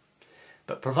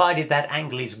 But provided that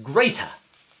angle is greater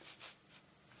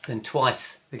than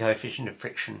twice the coefficient of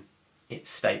friction, it's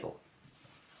stable.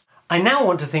 I now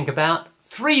want to think about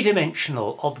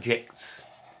three-dimensional objects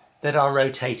that are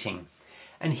rotating.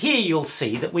 And here you'll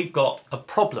see that we've got a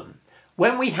problem.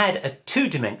 When we had a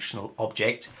two-dimensional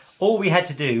object, all we had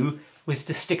to do was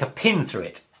to stick a pin through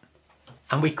it,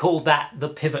 and we called that the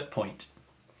pivot point.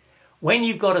 When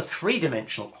you've got a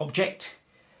three-dimensional object,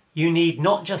 you need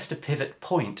not just a pivot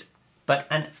point, but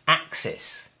an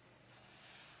axis.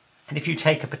 And if you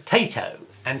take a potato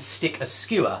and stick a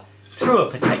skewer through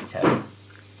a potato,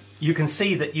 you can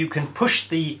see that you can push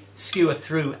the skewer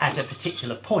through at a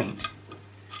particular point,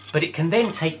 but it can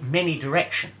then take many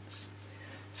directions.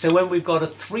 So when we've got a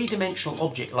three-dimensional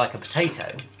object like a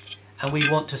potato, and we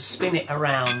want to spin it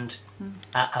around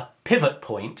a pivot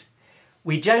point,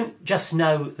 we don't just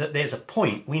know that there's a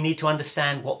point, we need to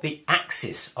understand what the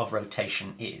axis of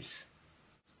rotation is.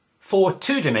 For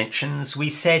 2 dimensions, we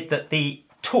said that the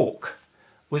torque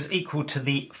was equal to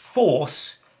the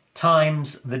force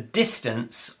times the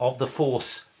distance of the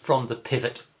force from the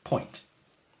pivot point.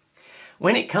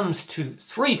 When it comes to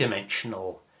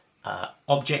 3-dimensional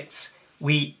objects,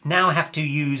 we now have to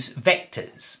use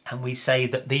vectors, and we say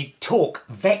that the torque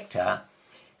vector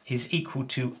is equal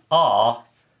to r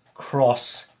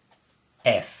cross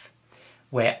f,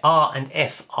 where r and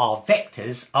f are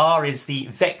vectors. R is the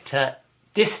vector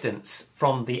distance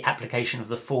from the application of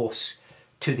the force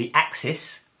to the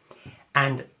axis,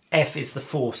 and F is the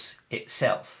force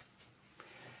itself.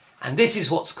 And this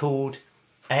is what's called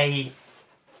a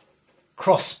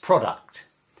cross product.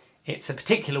 It's a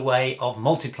particular way of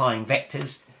multiplying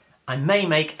vectors. I may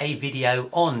make a video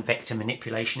on vector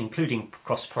manipulation, including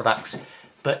cross products,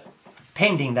 but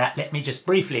pending that, let me just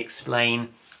briefly explain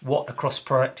what a cross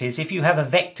product is. If you have a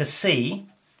vector C,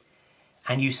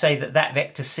 and you say that that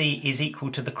vector C is equal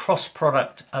to the cross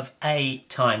product of A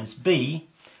times B,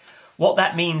 what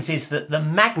that means is that the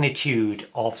magnitude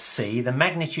of C, the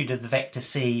magnitude of the vector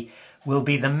C, will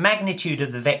be the magnitude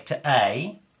of the vector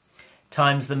A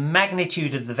times the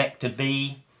magnitude of the vector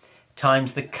B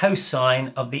times the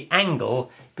cosine of the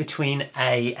angle between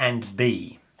A and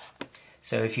B.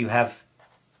 So if you have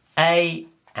A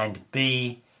and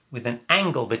B with an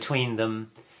angle between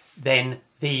them, then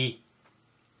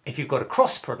if you've got a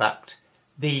cross product,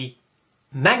 the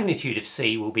magnitude of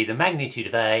C will be the magnitude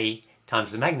of A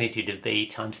times the magnitude of B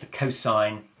times the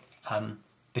cosine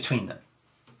between them.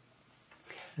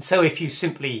 And so if you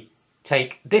simply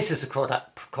take this as a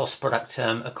cross product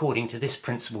term according to this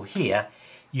principle here,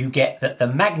 you get that the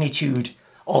magnitude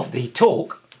of the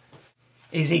torque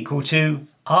is equal to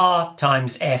R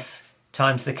times F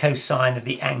times the cosine of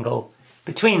the angle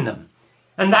between them.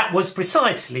 And that was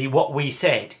precisely what we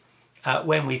said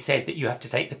when we said that you have to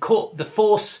take the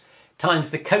force times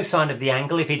the cosine of the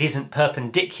angle if it isn't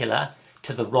perpendicular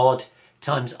to the rod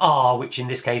times R, which in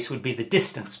this case would be the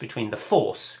distance between the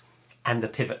force and the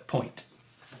pivot point.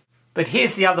 But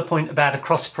here's the other point about a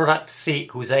cross product, C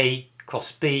equals A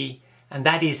cross B, and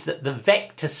that is that the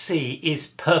vector C is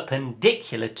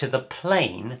perpendicular to the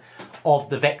plane of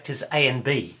the vectors A and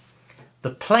B. The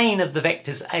plane of the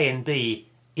vectors A and B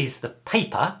is the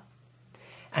paper,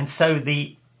 And so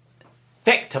the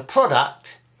vector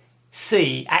product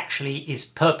C actually is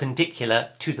perpendicular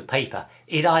to the paper.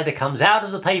 It either comes out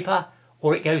of the paper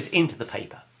or it goes into the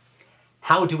paper.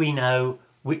 How do we know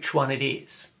which one it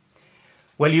is?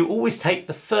 Well, you always take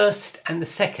the first and the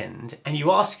second and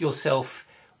you ask yourself,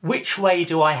 which way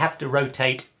do I have to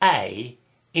rotate A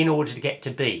in order to get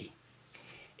to B?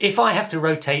 If I have to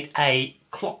rotate A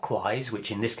clockwise,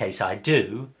 which in this case I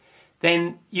do,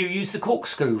 then you use the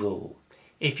corkscrew rule.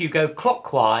 If you go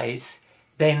clockwise,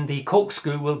 then the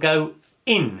corkscrew will go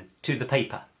into the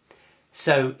paper.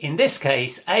 So in this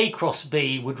case, A cross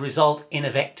B would result in a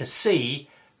vector C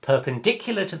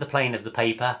perpendicular to the plane of the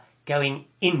paper going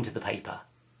into the paper.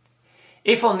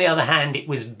 If on the other hand it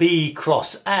was B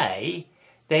cross A,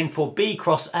 then for B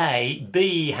cross A,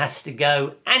 B has to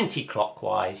go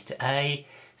anti-clockwise to A.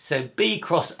 So B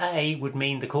cross A would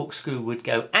mean the corkscrew would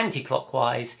go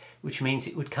anti-clockwise, which means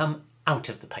it would come out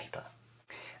of the paper.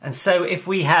 And so if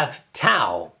we have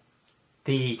tau,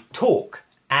 the torque,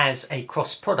 as a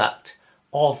cross product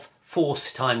of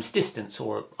force times distance,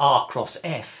 or R cross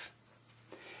F,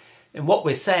 then what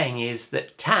we're saying is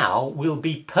that tau will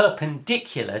be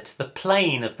perpendicular to the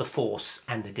plane of the force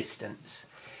and the distance.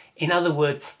 In other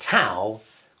words, tau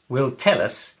will tell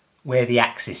us where the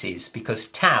axis is, because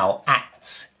tau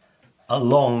acts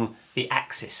along the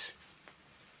axis.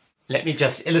 Let me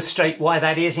just illustrate why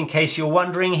that is in case you're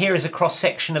wondering. Here is a cross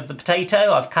section of the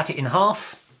potato. I've cut it in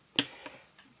half.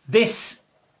 This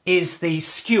is the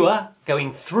skewer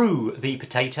going through the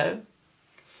potato.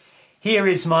 Here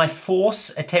is my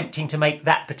force attempting to make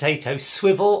that potato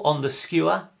swivel on the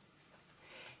skewer.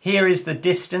 Here is the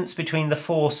distance between the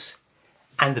force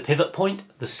and the pivot point,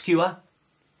 the skewer.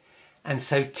 And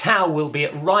so tau will be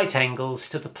at right angles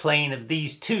to the plane of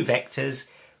these two vectors,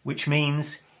 which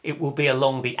means it will be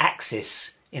along the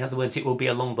axis. In other words, it will be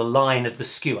along the line of the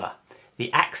skewer,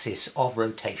 the axis of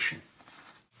rotation.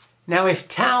 Now if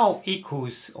tau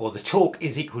equals, or the torque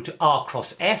is equal to R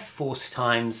cross F, force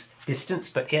times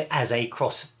distance, but as a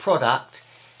cross product,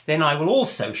 then I will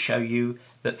also show you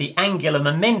that the angular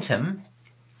momentum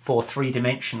for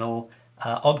three-dimensional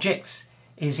objects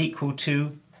is equal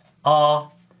to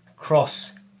R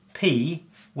cross P,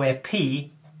 where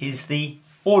P is the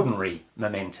ordinary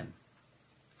momentum.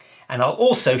 And I'll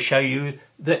also show you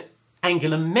that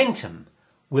angular momentum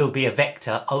will be a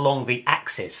vector along the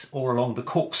axis, or along the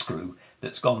corkscrew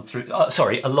that's gone through,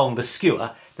 along the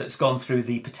skewer that's gone through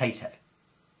the potato.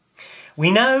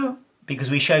 We know, because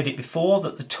we showed it before,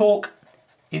 that the torque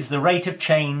is the rate of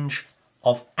change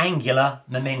of angular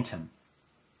momentum.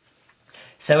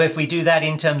 So if we do that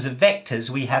in terms of vectors,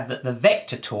 we have that the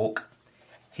vector torque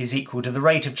is equal to the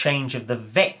rate of change of the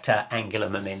vector angular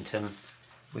momentum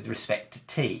with respect to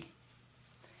t.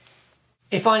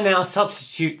 If I now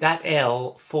substitute that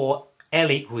L for L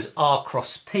equals R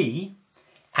cross P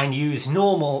and use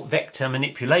normal vector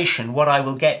manipulation, what I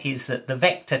will get is that the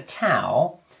vector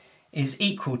tau is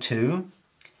equal to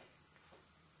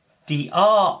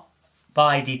dr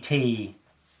by dt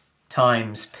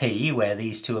times P, where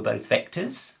these two are both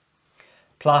vectors,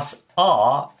 plus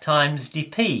R times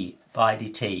dP by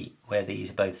dt, where these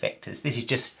are both vectors. This is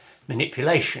just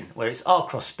manipulation. Where it's R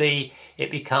cross B, it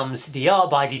becomes dr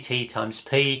by dt times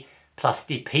P plus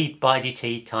dP by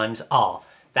dt times R.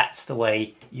 That's the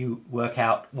way you work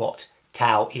out what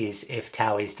tau is if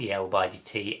tau is dl by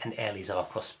dt and L is R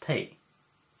cross P.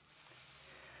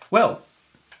 Well,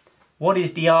 what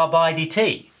is dr by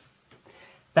dt?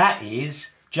 That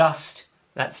is just,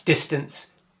 that's distance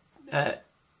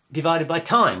divided by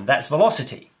time, that's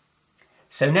velocity.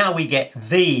 So now we get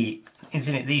V,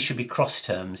 isn't it, these should be cross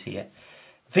terms here,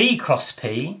 V cross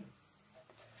P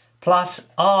plus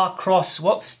R cross,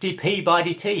 what's dP by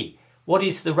dt? What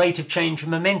is the rate of change of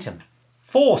momentum?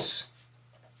 Force.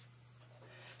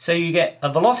 So you get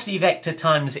a velocity vector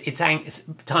times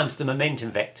times the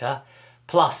momentum vector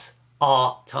plus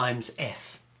R times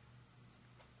F.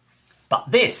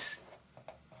 But this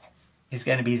is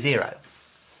going to be 0.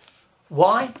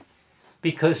 Why?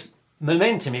 Because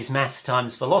momentum is mass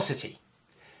times velocity.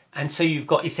 And so you've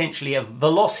got essentially a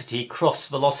velocity cross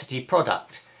velocity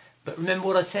product. But remember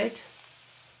what I said?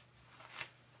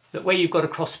 That where you've got a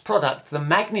cross product, the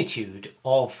magnitude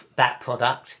of that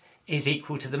product is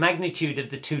equal to the magnitude of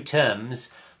the two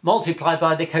terms multiplied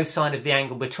by the cosine of the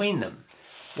angle between them.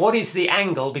 What is the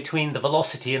angle between the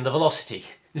velocity and the velocity?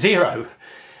 0.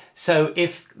 So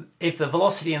if the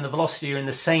velocity and the velocity are in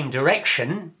the same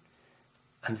direction,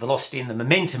 and the velocity and the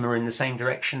momentum are in the same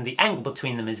direction, the angle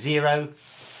between them is 0.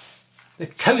 The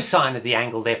cosine of the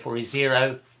angle therefore is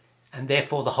 0, and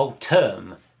therefore the whole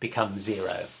term becomes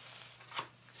 0.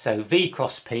 So V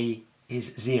cross P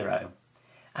is 0.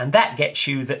 And that gets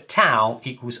you that tau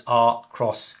equals r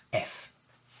cross f.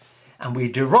 And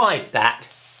we derived that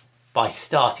by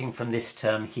starting from this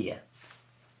term here.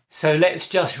 So let's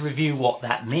just review what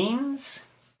that means.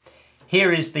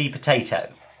 Here is the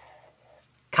potato,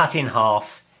 cut in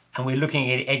half, and we're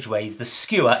looking at it edgeways. The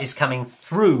skewer is coming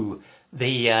through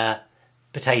the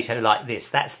potato like this.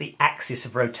 That's the axis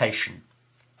of rotation.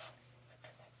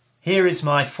 Here is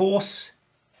my force,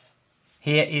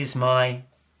 here is my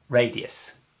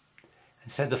radius.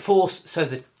 And so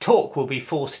the torque will be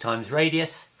force times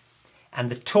radius, and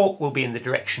the torque will be in the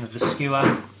direction of the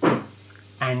skewer,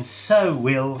 and so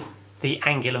will the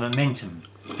angular momentum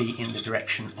be in the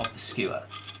direction of the skewer.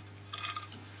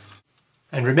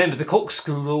 And remember the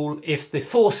corkscrew rule: if the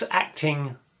force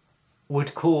acting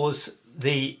would cause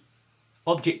the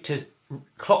object to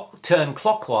turn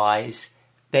clockwise,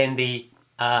 then the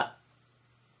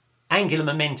angular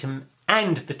momentum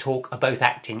and the torque are both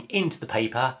acting into the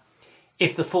paper.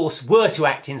 If the force were to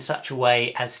act in such a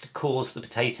way as to cause the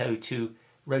potato to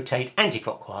rotate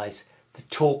anti-clockwise, the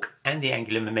torque and the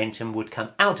angular momentum would come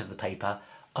out of the paper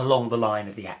along the line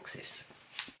of the axis.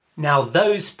 Now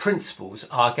those principles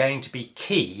are going to be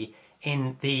key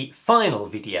in the final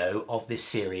video of this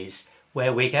series,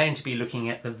 where we're going to be looking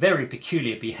at the very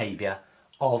peculiar behaviour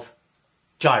of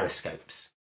gyroscopes.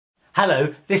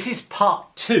 Hello, this is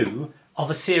part 2 of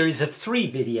a series of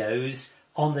 3 videos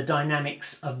on the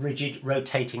dynamics of rigid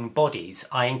rotating bodies.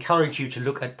 I encourage you to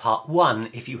look at part 1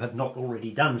 if you have not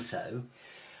already done so.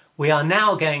 We are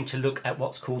now going to look at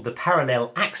what's called the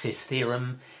parallel axis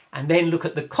theorem, and then look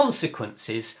at the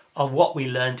consequences of what we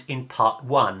learnt in part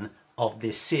 1 of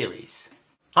this series.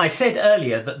 I said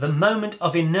earlier that the moment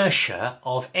of inertia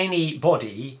of any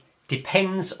body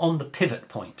depends on the pivot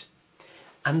point.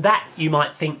 And that, you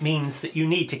might think, means that you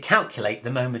need to calculate the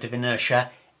moment of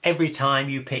inertia every time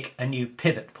you pick a new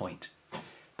pivot point.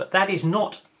 But that is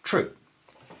not true.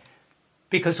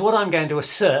 Because what I'm going to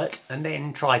assert and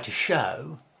then try to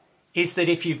show is that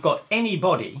if you've got any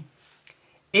body,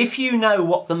 if you know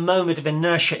what the moment of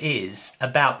inertia is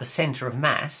about the centre of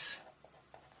mass,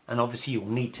 and obviously you'll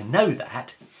need to know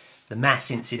that, the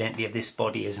mass incidentally of this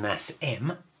body is mass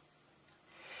m,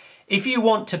 if you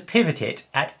want to pivot it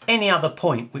at any other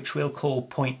point, which we'll call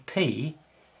point P,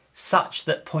 such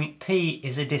that point P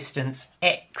is a distance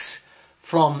x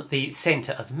from the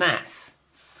centre of mass,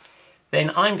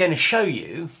 then I'm going to show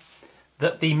you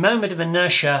that the moment of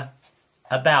inertia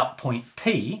about point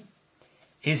P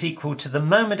is equal to the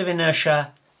moment of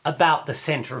inertia about the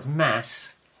centre of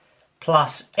mass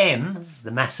plus m,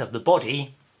 the mass of the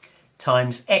body,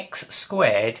 times x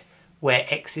squared, where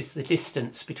x is the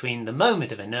distance between the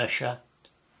moment of inertia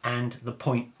and the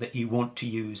point that you want to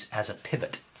use as a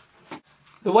pivot.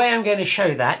 The way I'm going to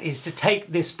show that is to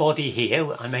take this body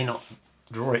here. I may not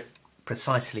draw it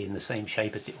precisely in the same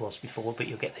shape as it was before, but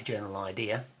you'll get the general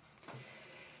idea.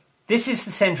 This is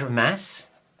the centre of mass.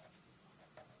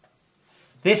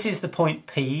 This is the point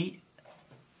P,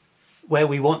 where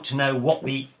we want to know what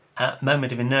the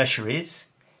moment of inertia is,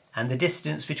 and the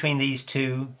distance between these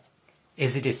two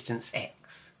is a distance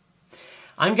x.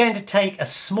 I'm going to take a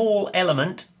small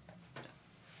element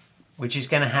which is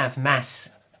going to have mass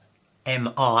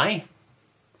mi,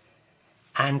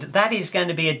 and that is going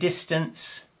to be a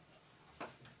distance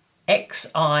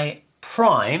xi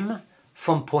prime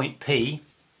from point P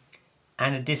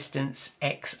and a distance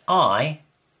xi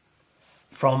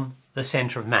from the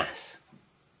centre of mass.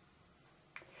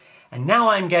 And now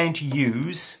I'm going to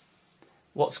use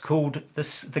what's called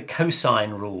the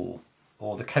cosine rule,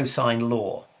 or the cosine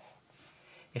law.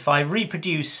 If I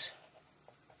reproduce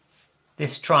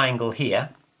this triangle here,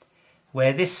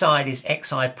 where this side is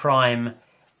xi prime,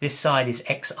 this side is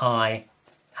xi,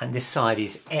 and this side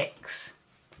is x,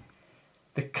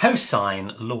 the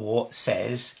cosine law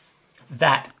says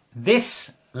that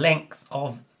this length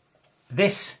of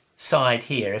this side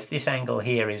here, if this angle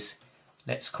here is,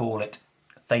 let's call it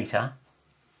theta,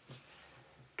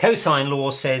 cosine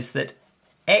law says that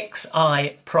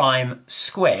xi prime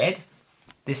squared,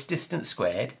 this distance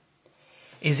squared,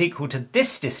 is equal to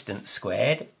this distance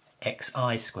squared,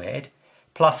 xi squared,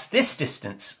 plus this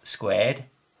distance squared,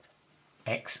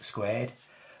 x squared,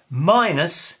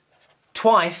 minus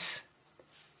twice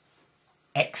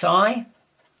xi,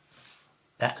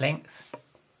 that length,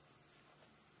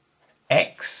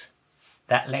 x,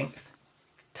 that length,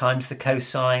 times the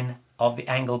cosine of the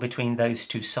angle between those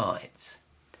two sides.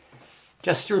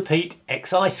 Just to repeat,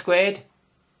 xi squared,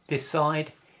 this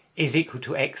side, is equal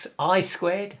to xi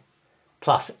squared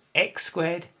plus x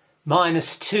squared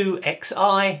minus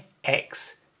 2xi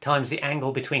x times the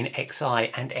angle between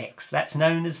xi and x. That's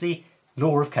known as the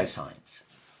law of cosines.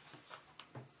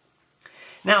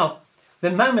 Now,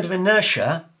 the moment of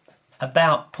inertia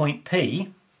about point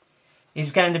P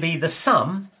is going to be the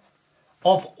sum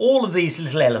of all of these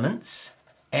little elements,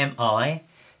 mi,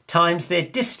 times their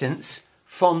distance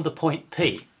from the point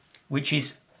P, which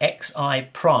is xi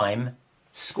prime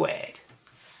squared.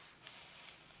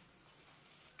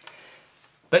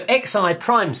 But xi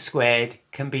prime squared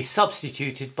can be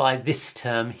substituted by this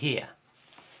term here.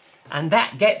 And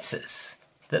that gets us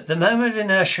that the moment of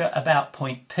inertia about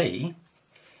point P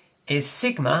is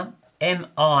sigma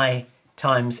mi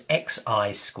times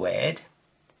xi squared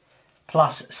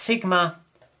plus sigma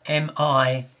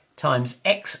mi times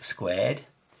x squared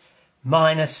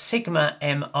minus sigma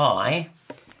mi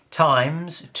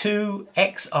times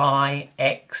 2xi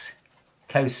x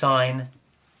cosine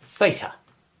theta.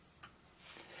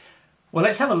 Well,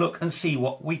 let's have a look and see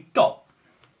what we got.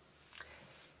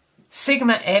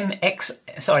 Sigma mi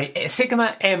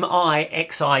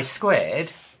xi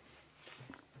squared,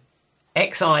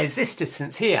 xi is this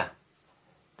distance here.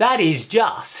 That is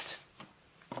just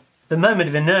the moment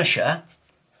of inertia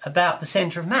about the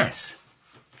centre of mass,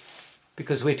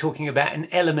 because we're talking about an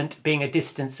element being a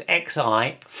distance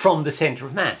xi from the centre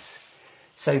of mass.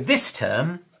 So this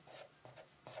term,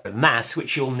 mass,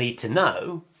 which you'll need to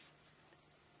know,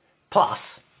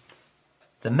 plus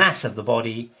the mass of the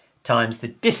body times the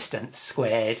distance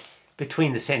squared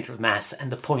between the centre of mass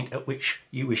and the point at which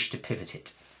you wish to pivot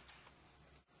it.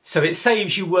 So it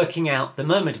saves you working out the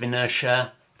moment of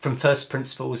inertia from first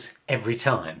principles every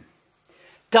time.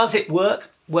 Does it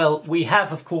work? Well, we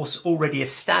have of course already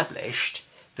established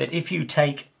that if you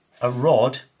take a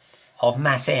rod of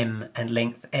mass m and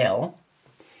length l,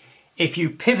 if you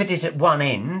pivot it at one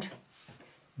end,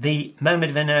 the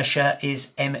moment of inertia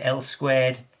is ml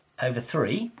squared over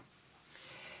 3.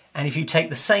 And if you take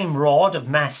the same rod of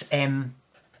mass m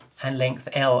and length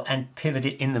l and pivot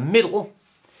it in the middle,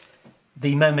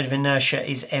 the moment of inertia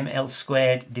is ml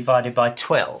squared divided by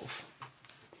 12.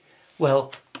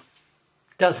 Well,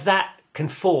 does that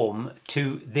conform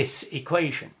to this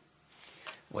equation?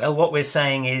 Well, what we're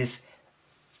saying is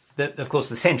that, of course,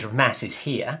 the centre of mass is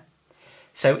here.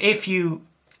 So if you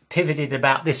pivoted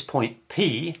about this point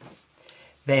P,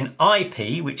 then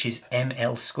IP, which is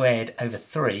ml squared over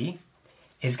 3,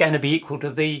 is going to be equal to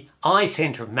the I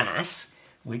centre of mass,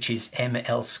 which is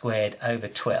ml squared over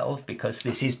 12, because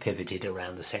this is pivoted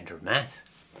around the centre of mass,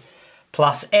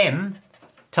 plus m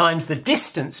times the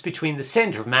distance between the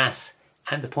centre of mass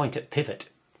and the point at pivot,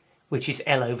 which is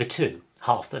L over 2,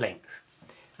 half the length.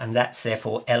 And that's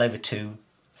therefore L over 2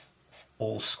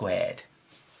 all squared.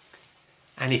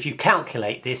 And if you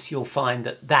calculate this, you'll find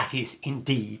that that is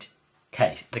indeed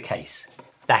the case.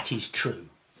 That is true.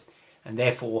 And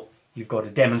therefore, you've got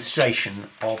a demonstration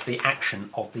of the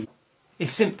action of the...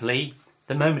 is simply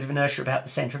the moment of inertia about the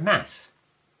centre of mass.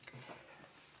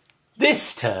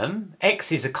 This term,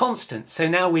 x is a constant, so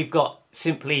now we've got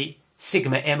simply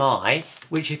sigma mi,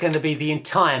 which is going to be the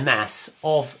entire mass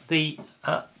of the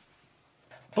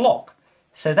block.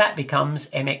 So that becomes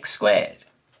mx squared.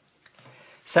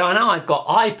 So now I've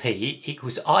got IP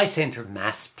equals I centre of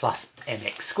mass plus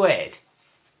mx squared,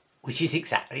 which is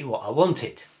exactly what I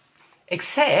wanted.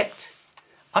 Except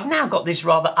I've now got this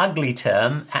rather ugly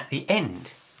term at the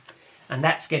end, and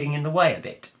that's getting in the way a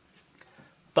bit.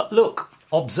 But look,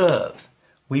 observe,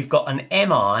 we've got an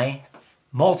mi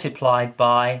multiplied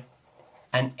by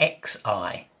an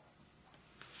xi,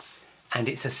 and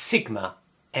it's a sigma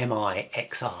mi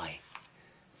xi.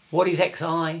 What is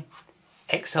xi?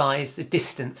 Xi is the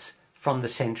distance from the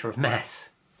centre of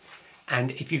mass.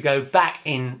 And if you go back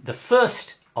in the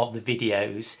first of the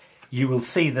videos, you will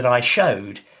see that I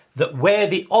showed that where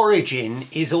the origin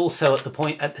is also at the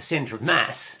point at the centre of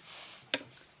mass,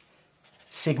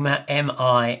 sigma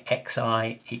mi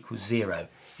xi equals 0.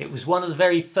 It was one of the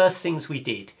very first things we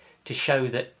did to show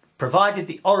that provided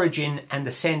the origin and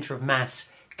the centre of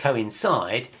mass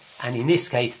coincide, and in this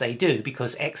case they do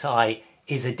because xi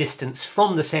is a distance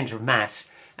from the centre of mass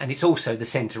and it's also the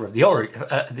centre of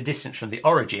the distance from the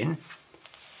origin,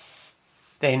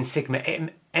 then sigma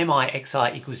mi xi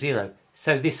equals 0.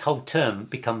 So this whole term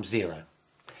becomes 0.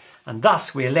 And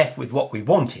thus we're left with what we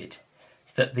wanted,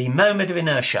 that the moment of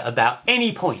inertia about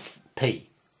any point P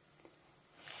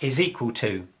is equal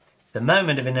to the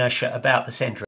moment of inertia about the centre